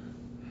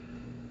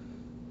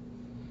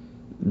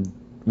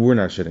 we're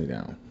not shutting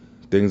down.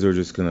 Things are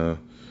just gonna.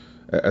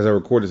 As I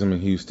record this, I'm in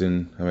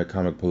Houston. I'm at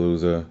Comic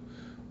Palooza,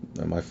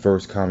 my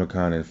first Comic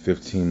Con in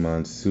 15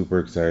 months. Super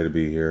excited to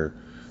be here.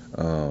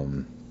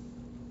 Um,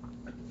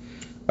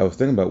 I was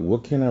thinking about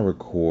what can I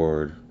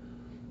record,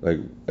 like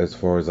as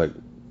far as like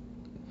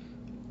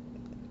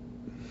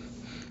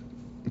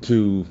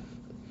to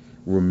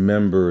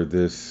remember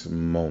this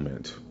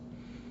moment.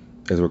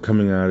 As we're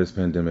coming out of this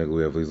pandemic,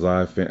 we have these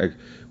live fans. Like,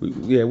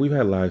 we've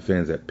had live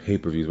fans at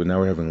pay-per-views, but now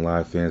we're having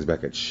live fans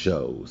back at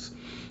shows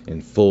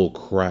in full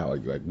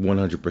crowd, like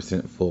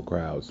 100% full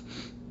crowds.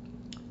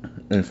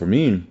 And for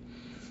me,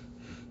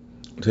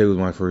 today was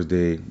my first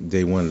day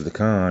one of the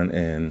con,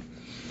 and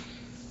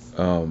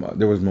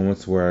there was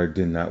moments where I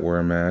did not wear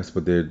a mask,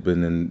 but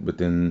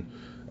then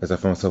as I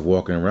found myself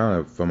walking around,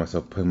 I found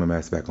myself putting my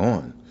mask back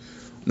on.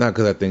 Not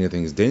because I think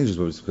anything's dangerous,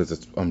 but it's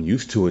because I'm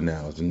used to it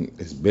now.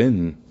 It's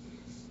been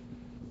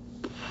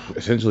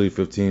essentially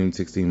 15,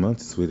 16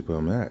 months since we had to put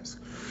on a mask.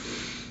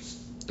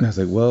 And I was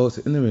like, well, it's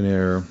the end of an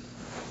era.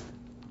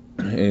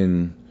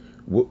 And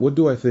what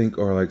do I think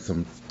are like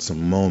some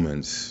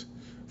moments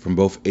from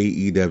both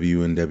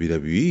AEW and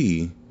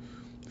WWE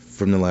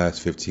from the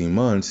last 15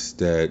 months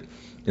that,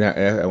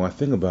 and when I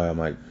think about it, I'm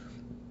like,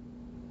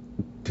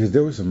 because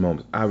there were some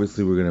moments.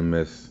 Obviously, we're gonna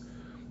miss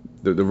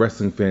the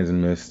wrestling fans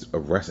missed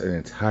an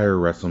entire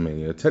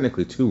WrestleMania,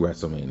 technically two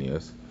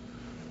WrestleManias,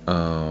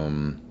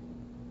 and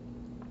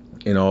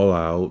All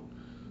Out.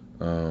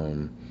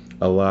 A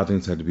lot of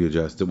things had to be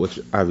adjusted,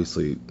 which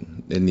obviously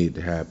it needed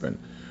to happen.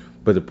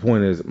 But the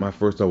point is, my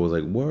first thought was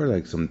like, what are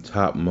like some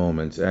top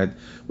moments? And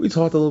we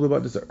talked a little bit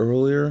about this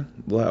earlier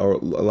or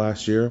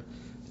last year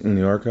in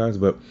the archives,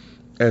 but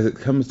as it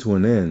comes to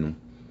an end,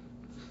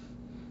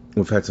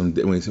 we've had some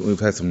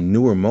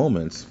newer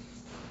moments.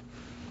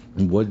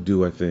 What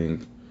do I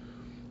think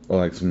are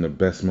like some of the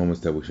best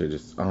moments that we should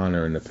just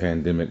honor in the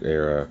pandemic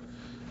era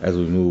as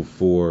we move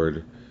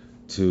forward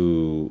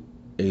to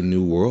a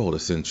new world,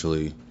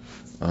 essentially,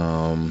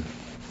 in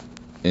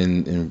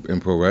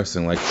pro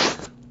wrestling? Like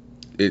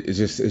it's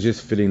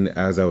just fitting.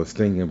 As I was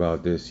thinking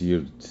about this,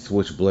 you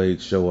Switchblade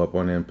show up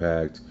on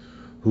Impact.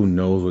 Who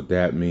knows what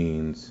that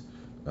means?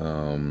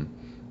 The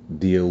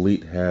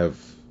Elite have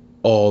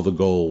all the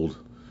gold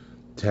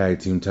tag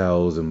team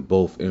titles in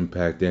both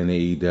Impact and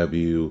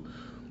AEW,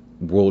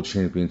 world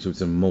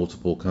championships in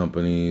multiple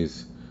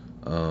companies.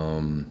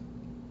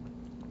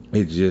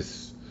 It's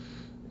just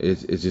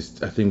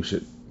I think we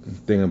should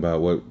think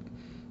about what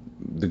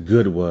the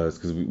good was,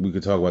 because we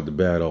could talk about the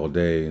bad all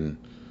day, and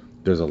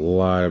there's a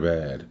lot of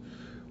bad.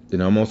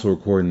 And I'm also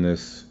recording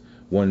this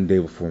one day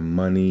before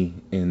Money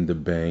in the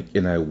Bank,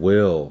 and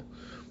what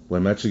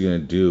I'm actually gonna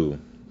do,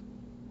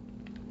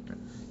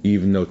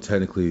 even though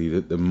technically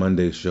the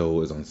Monday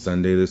show is on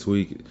Sunday this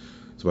week,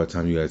 so by the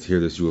time you guys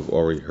hear this, you have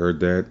already heard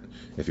that.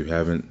 If you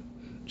haven't,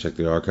 check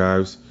the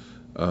archives.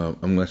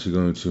 I'm actually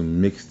going to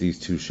mix these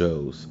two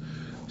shows.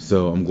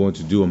 So I'm going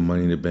to do a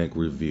Money in the Bank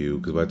review,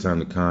 because by the time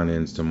the con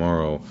ends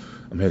tomorrow,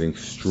 I'm heading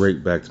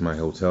straight back to my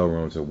hotel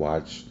room to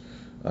watch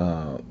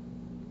Money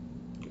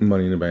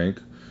in the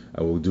Bank.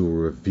 I will do a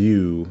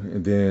review,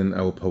 and then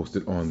I will post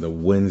it on the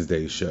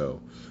Wednesday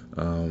show.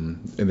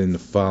 And then the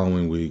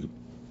following week,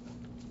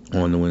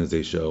 on the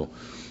Wednesday show,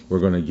 we're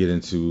going to get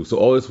into... So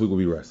all this week will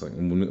be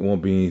wrestling. It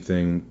won't be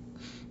anything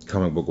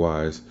comic book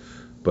wise.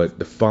 But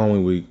the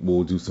following week,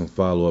 we'll do some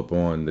follow-up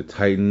on the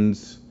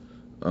Titans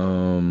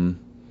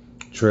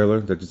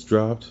trailer that just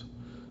dropped.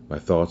 My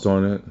thoughts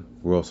on it.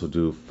 We'll also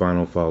do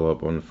final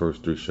follow-up on the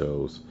first three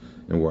shows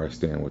and where I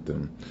stand with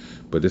them.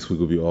 But this week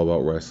will be all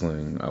about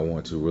wrestling. I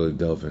want to really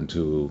delve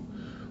into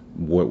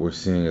what we're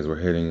seeing as we're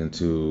heading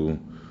into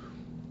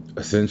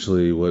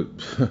essentially what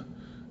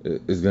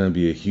is going to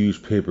be a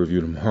huge pay-per-view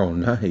tomorrow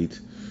night,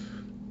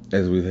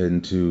 as we head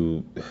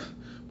into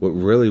what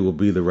really will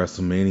be the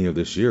WrestleMania of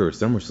this year, or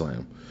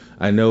SummerSlam.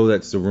 I know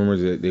that's the rumors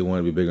that they want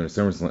to be bigger than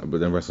SummerSlam, but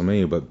than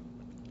WrestleMania, but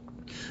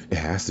it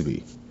has to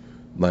be.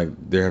 Like,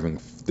 they're having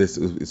this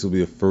will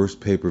be the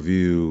first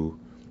pay-per-view,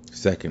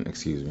 second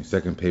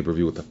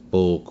pay-per-view with a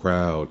full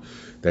crowd.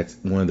 That's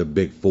one of the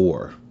big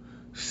four.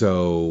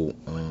 So,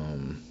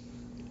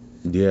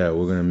 yeah,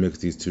 we're gonna mix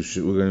these two.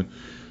 We're gonna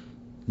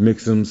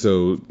mix them,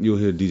 so you'll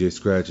hear DJ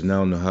Scratch, and I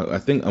don't know how. I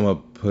think I'm gonna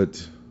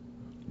put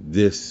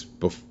this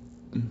before.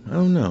 I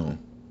don't know.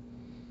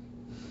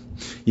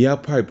 Yeah, I'll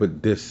probably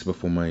put this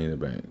before Money in the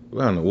Bank.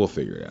 I don't know. We'll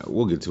figure it out.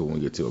 We'll get to it when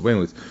we get to it. But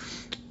anyways,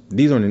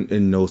 these aren't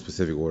in no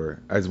specific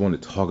order. I just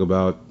wanted to talk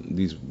about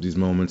these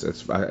moments.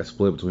 I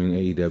split between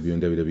AEW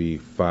and WWE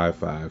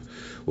 5-5.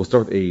 We'll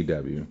start with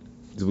AEW,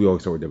 because we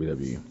always start with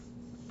WWE.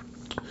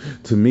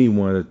 To me,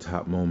 one of the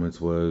top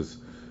moments was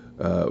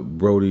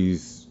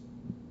Brody's,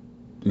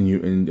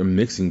 and I'm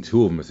mixing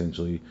two of them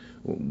essentially.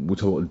 We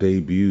talk about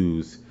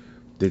debuts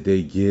that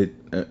they get,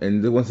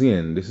 and once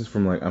again, this is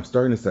from, like, I'm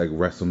starting this like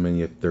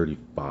WrestleMania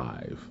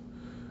 35,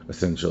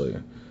 essentially.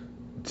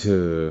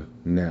 to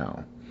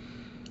now.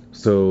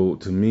 So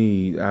to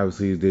me,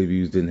 obviously his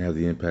debuts didn't have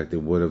the impact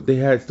it would have.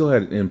 They still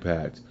had an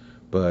impact,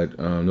 but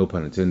no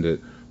pun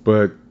intended.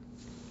 But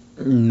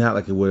not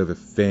like it would have if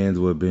fans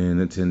would have been in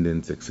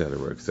attendance,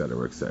 etc.,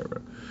 etc.,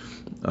 etc.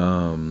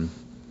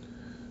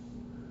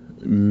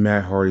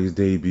 Matt Hardy's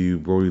debut,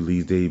 Brody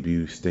Lee's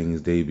debut,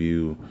 Sting's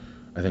debut,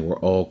 I think were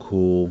all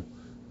cool.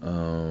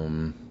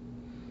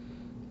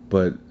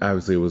 But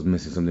obviously it was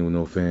missing something with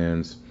no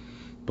fans.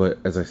 But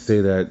as I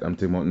say that, I'm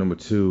thinking about number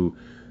two.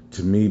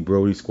 To me,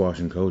 Brody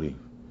squashing Cody.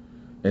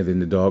 And then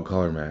the dog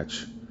collar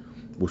match,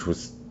 which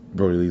was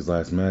Brody Lee's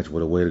last match,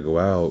 what a way to go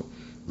out,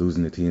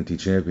 losing the TNT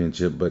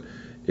Championship. But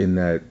in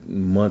that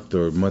month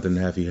or month and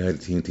a half he had the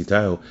TNT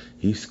title,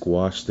 he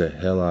squashed the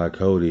hell out of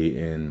Cody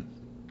in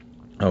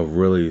a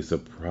really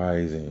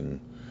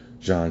surprising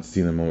John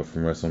Cena moment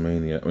from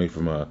WrestleMania. I mean,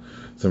 from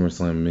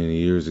SummerSlam many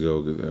years ago,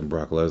 and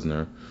Brock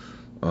Lesnar.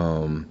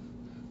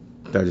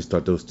 I just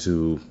thought those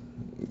two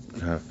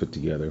kind of fit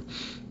together.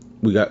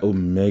 We got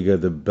Omega,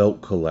 the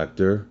belt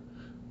collector.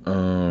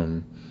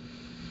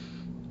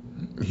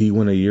 He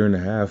went a year and a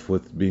half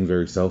with being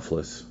very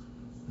selfless,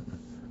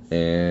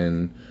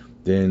 and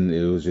then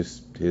it was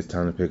just his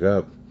time to pick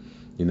up.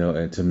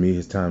 And to me,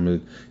 his time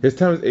as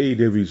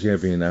AEW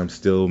champion.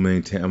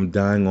 I'm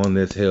dying on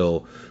this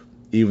hill,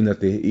 even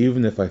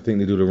if I think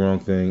they do the wrong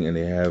thing and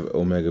they have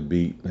Omega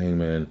beat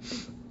Hangman.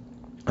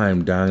 I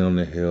am dying on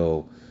the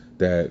hill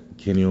that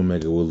Kenny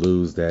Omega will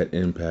lose that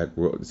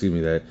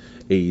that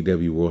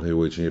AEW World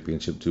Heavyweight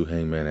Championship to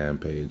Hangman Adam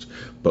Page.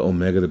 But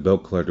Omega, the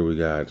belt collector, we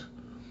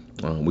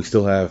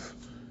still have,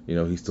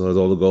 he still has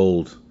all the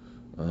gold.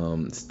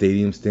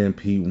 Stadium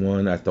Stampede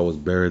 1 I thought was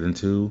better than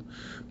 2,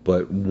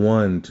 but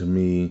 1 to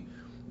me,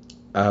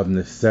 out of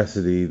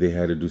necessity, they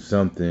had to do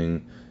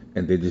something,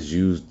 and they just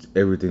used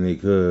everything they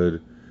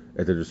could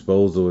at their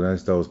disposal, and I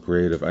just thought it was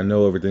creative. I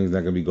know everything's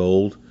not going to be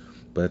gold,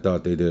 but I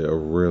thought they did a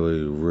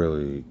really,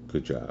 really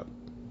good job.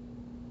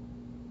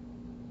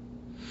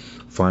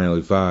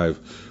 Finally, 5,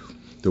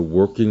 the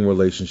working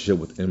relationship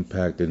with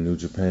Impact and New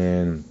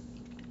Japan,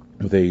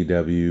 with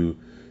AEW,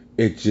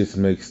 it just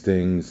makes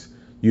things.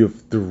 You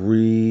have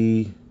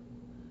 3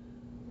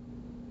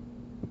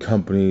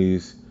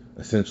 companies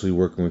essentially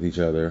working with each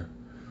other.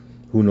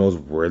 Who knows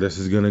where this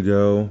is gonna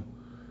go?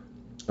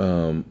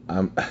 I'm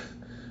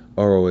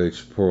ROH,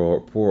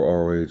 poor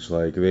ROH.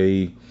 Like,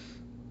 they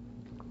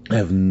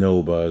have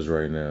no buzz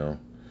right now,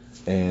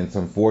 and it's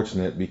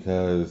unfortunate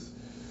because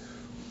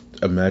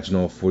imagine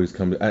all 4 of these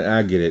companies.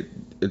 I get it.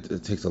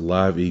 It takes a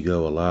lot of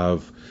ego, a lot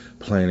of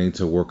planning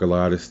to work a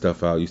lot of this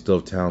stuff out. You still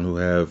have talent who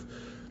have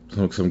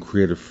some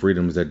creative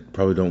freedoms that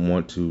probably don't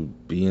want to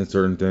be in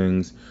certain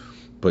things,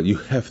 but you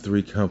have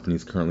 3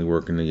 companies currently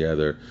working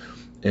together,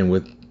 and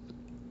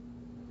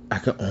I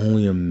can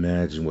only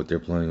imagine what they're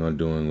planning on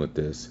doing with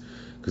this,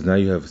 because now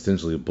you have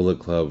essentially Bullet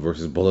Club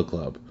versus Bullet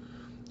Club.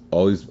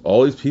 All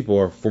these people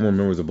are former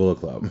members of Bullet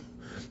Club.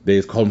 They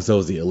just call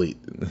themselves the Elite,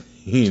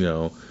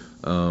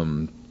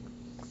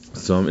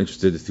 So I'm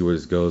interested to see where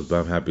this goes, but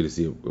I'm happy to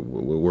see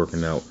we're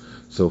working out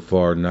so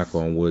far. Knock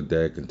on wood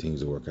that it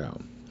continues to work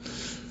out.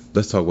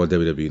 Let's talk about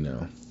WWE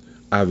now.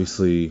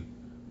 Obviously,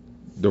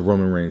 the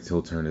Roman Reigns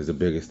heel turn is the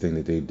biggest thing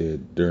that they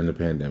did during the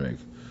pandemic.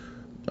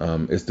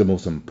 It's the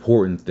most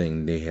important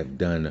thing they have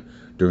done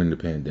during the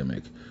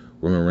pandemic.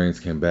 Roman Reigns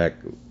came back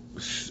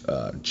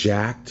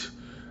jacked,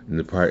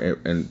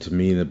 and to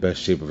me in the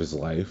best shape of his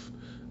life.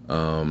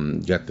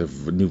 Got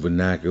the new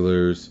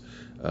vernaculars.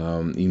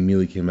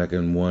 Immediately came back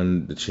and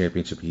won the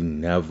championship. He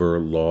never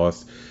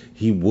lost.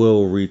 He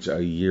will reach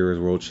a year as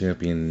world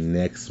champion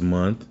next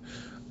month.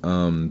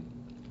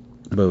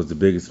 But it was the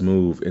biggest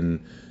move,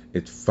 and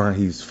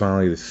he's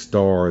finally the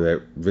star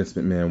that Vince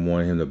McMahon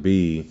wanted him to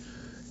be,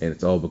 and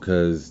it's all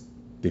because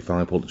they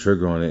finally pulled the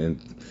trigger on it. And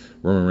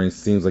Roman Reigns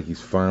seems like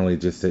he's finally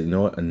just said, you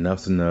know what,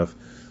 enough's enough.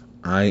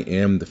 I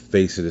am the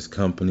face of this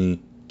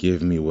company.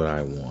 Give me what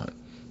I want.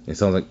 It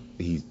sounds like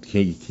he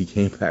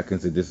came back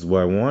and said, this is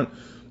what I want.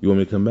 You want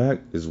me to come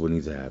back? This is what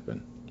needs to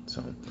happen.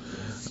 So,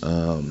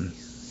 to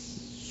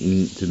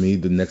me,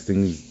 the next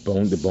thing is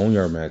the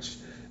Boneyard match.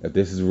 If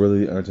this is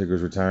really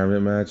Undertaker's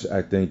retirement match,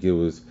 I think it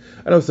was.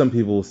 I know some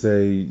people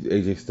say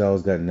AJ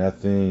Styles got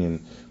nothing,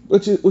 and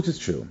which is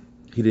true.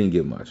 He didn't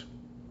get much.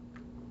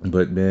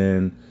 But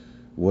man,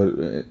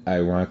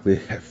 ironically,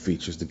 it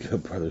features the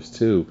Good Brothers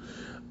too.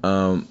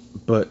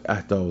 But I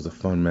thought it was a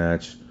fun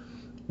match.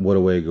 What a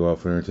way to go out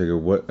for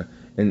Undertaker.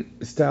 And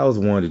Styles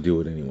wanted to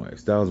do it anyway.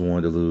 Styles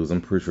wanted to lose.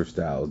 I'm pretty sure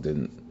Styles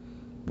didn't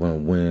want to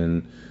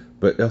win.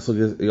 But he also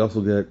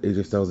got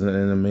AJ Styles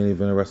in the main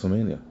event of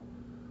WrestleMania.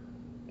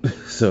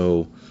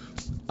 So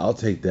I'll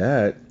take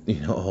that,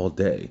 all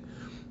day.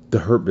 The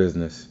Hurt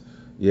Business.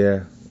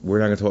 Yeah, we're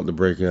not going to talk the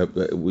breakup.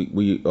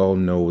 We all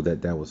know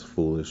that was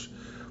foolish.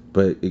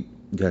 But it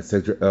got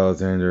Cedric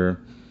Alexander,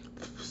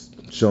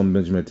 Shelton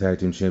Benjamin Tag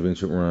Team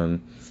Championship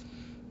run,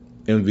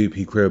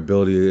 MVP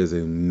credibility as a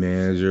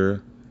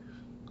manager.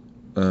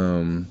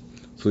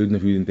 So even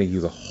if you didn't think he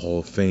was a Hall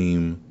of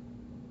Fame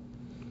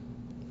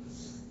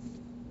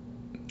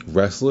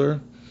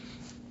wrestler,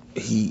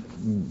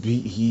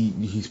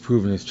 he's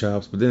proven his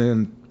chops. But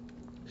then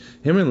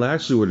him and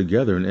Lashley were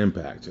together in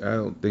Impact. I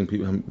don't think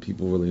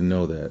people really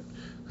know that,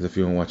 because if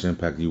you don't watch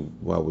Impact,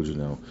 why would you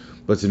know?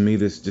 But to me,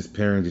 this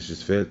pairing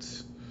just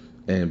fits,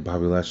 and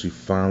Bobby Lashley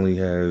finally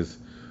has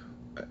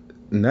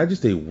not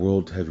just a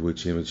World Heavyweight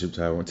Championship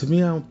title. To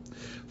me,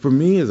 for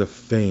me as a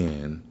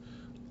fan,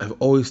 I've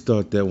always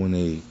thought that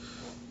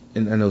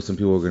and I know some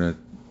people are gonna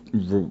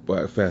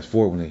fast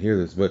forward when they hear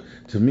this, but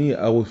to me,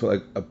 I always felt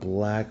like a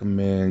black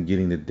man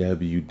getting the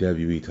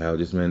WWE title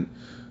just meant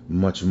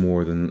much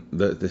more than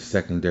the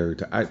secondary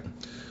title.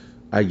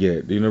 I get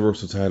it. The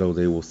Universal title,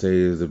 they will say,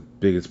 is the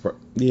biggest part.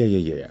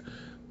 Yeah.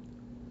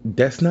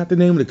 That's not the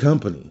name of the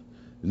company.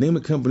 The name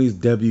of the company is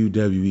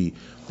WWE.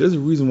 There's a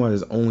reason why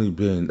there's only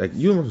been, like,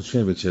 Universal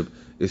Championship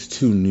is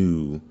too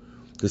new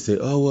to say,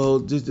 oh, well,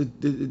 that's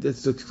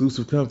an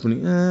exclusive company.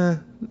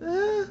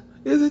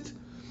 Is it?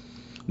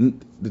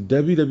 The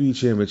WWE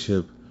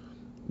Championship,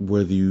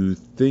 whether you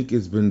think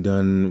it's been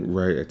done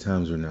right at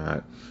times or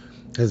not,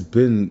 has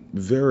been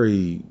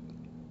very,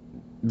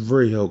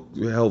 very held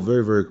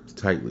very, very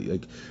tightly.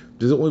 Like,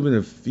 there's only been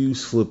a few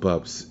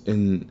slip-ups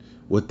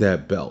with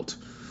that belt.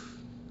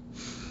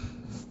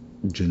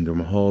 Jinder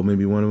Mahal may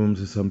be one of them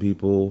to some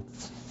people.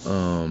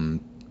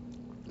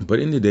 But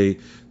in the day,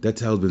 that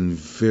title's been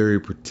very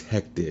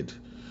protected.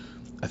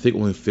 I think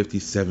only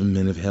 57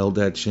 men have held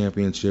that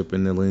championship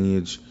in the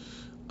lineage.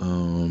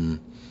 And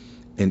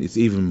it's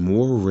even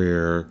more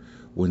rare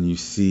when you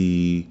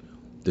see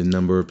the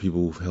number of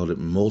people who've held it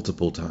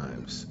multiple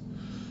times.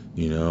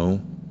 You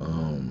know?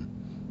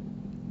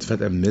 The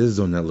fact that Miz is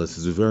on that list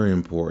is very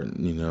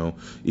important, you know?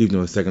 Even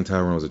though the second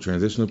title run was a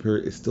transitional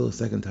period, it's still a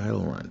second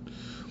title run.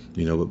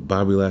 You know, but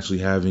Bobby Lashley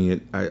having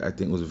it, I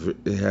think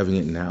having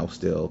it now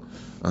still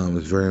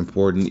is very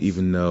important,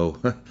 even though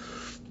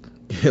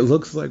it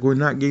looks like we're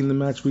not getting the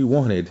match we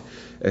wanted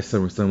at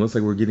SummerSlam. It looks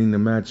like we're getting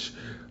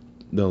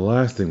the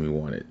last thing we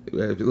wanted.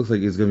 It looks like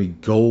it's going to be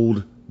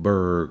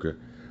Goldberg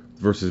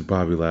versus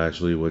Bobby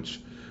Lashley, which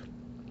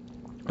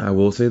I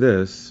will say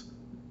this,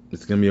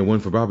 it's going to be a win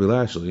for Bobby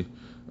Lashley,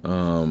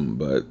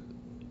 but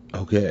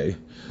okay.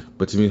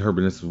 But to me,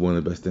 this is one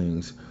of the best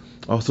things.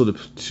 Also, the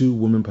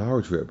 2-woman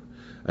power trip.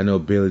 I know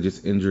Bayley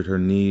just injured her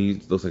knee.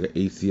 Looks like an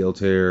ACL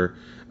tear,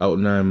 out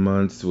 9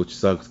 months, which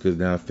sucks because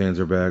now fans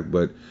are back.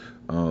 But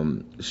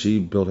she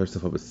built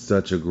herself up as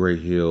such a great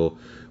heel.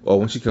 Well,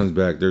 when she comes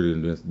back,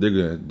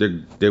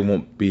 they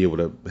won't be able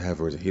to have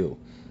her as a heel.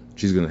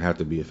 She's gonna have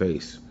to be a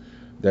face.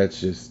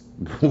 That's just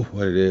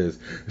what it is.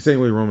 The same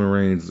way Roman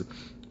Reigns,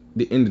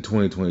 the end of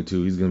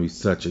 2022, he's gonna be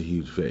such a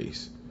huge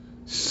face,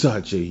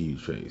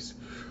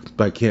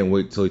 But I can't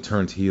wait till he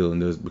turns heel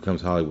and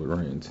becomes Hollywood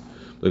Reigns.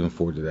 Looking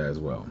forward to that as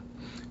well.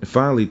 And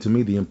finally, to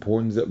me, the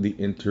importance of the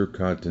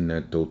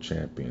Intercontinental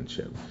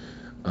Championship.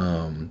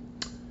 Braun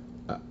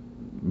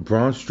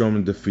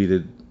Strowman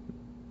defeated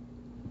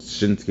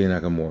Shinsuke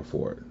Nakamura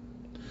for it.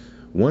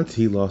 Once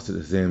he lost it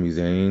to Sami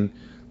Zayn,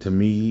 to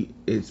me,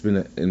 it's been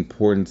an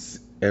importance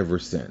ever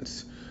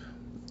since.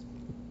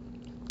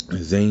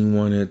 Zayn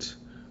won it,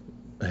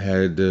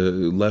 had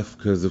left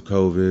because of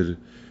COVID.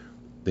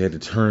 They had the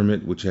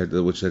tournament, which had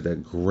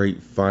that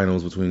great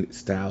finals between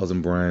Styles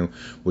and Bryan,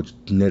 which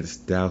netted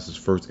Styles'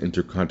 first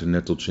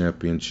Intercontinental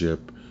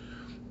Championship.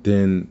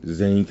 Then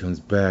Zayn comes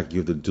back. You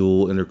have the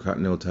dual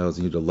Intercontinental titles.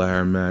 You have the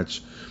ladder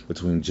match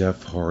between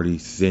Jeff Hardy,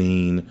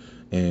 Zayn,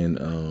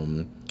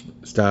 and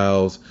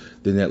Styles.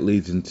 Then that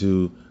leads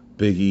into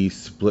Big E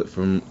split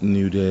from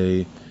New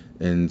Day,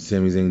 and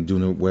Sami Zayn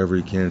doing whatever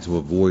he can to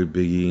avoid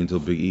Big E until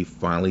Big E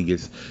finally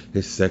gets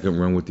his second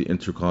run with the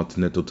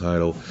Intercontinental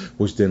title,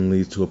 which then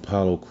leads to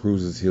Apollo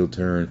Crews' heel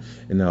turn,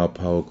 and now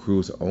Apollo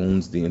Crews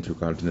owns the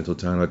Intercontinental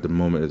title at the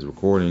moment of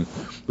recording.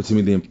 But to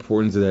me, the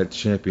importance of that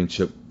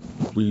championship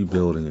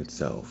rebuilding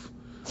itself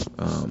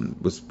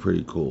was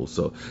pretty cool.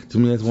 So to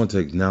me, I just want to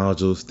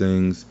acknowledge those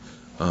things.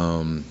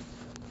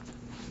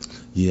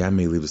 Yeah, I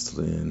may leave this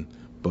to the end,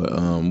 but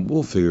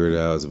we'll figure it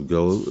out as we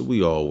go.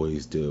 We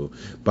always do.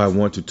 But I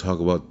want to talk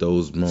about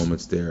those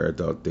moments there. I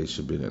thought they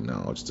should be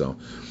acknowledged. So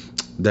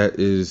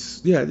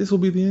this will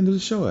be the end of the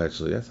show,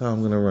 actually. That's how I'm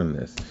going to run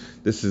this.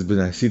 This has been,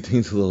 I see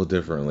things a little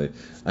differently.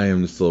 I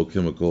am the Slow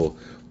Chemical.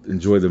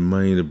 Enjoy the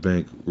Money in the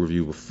Bank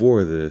review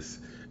before this,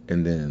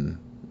 and then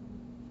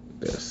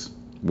this.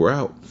 We're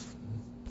out.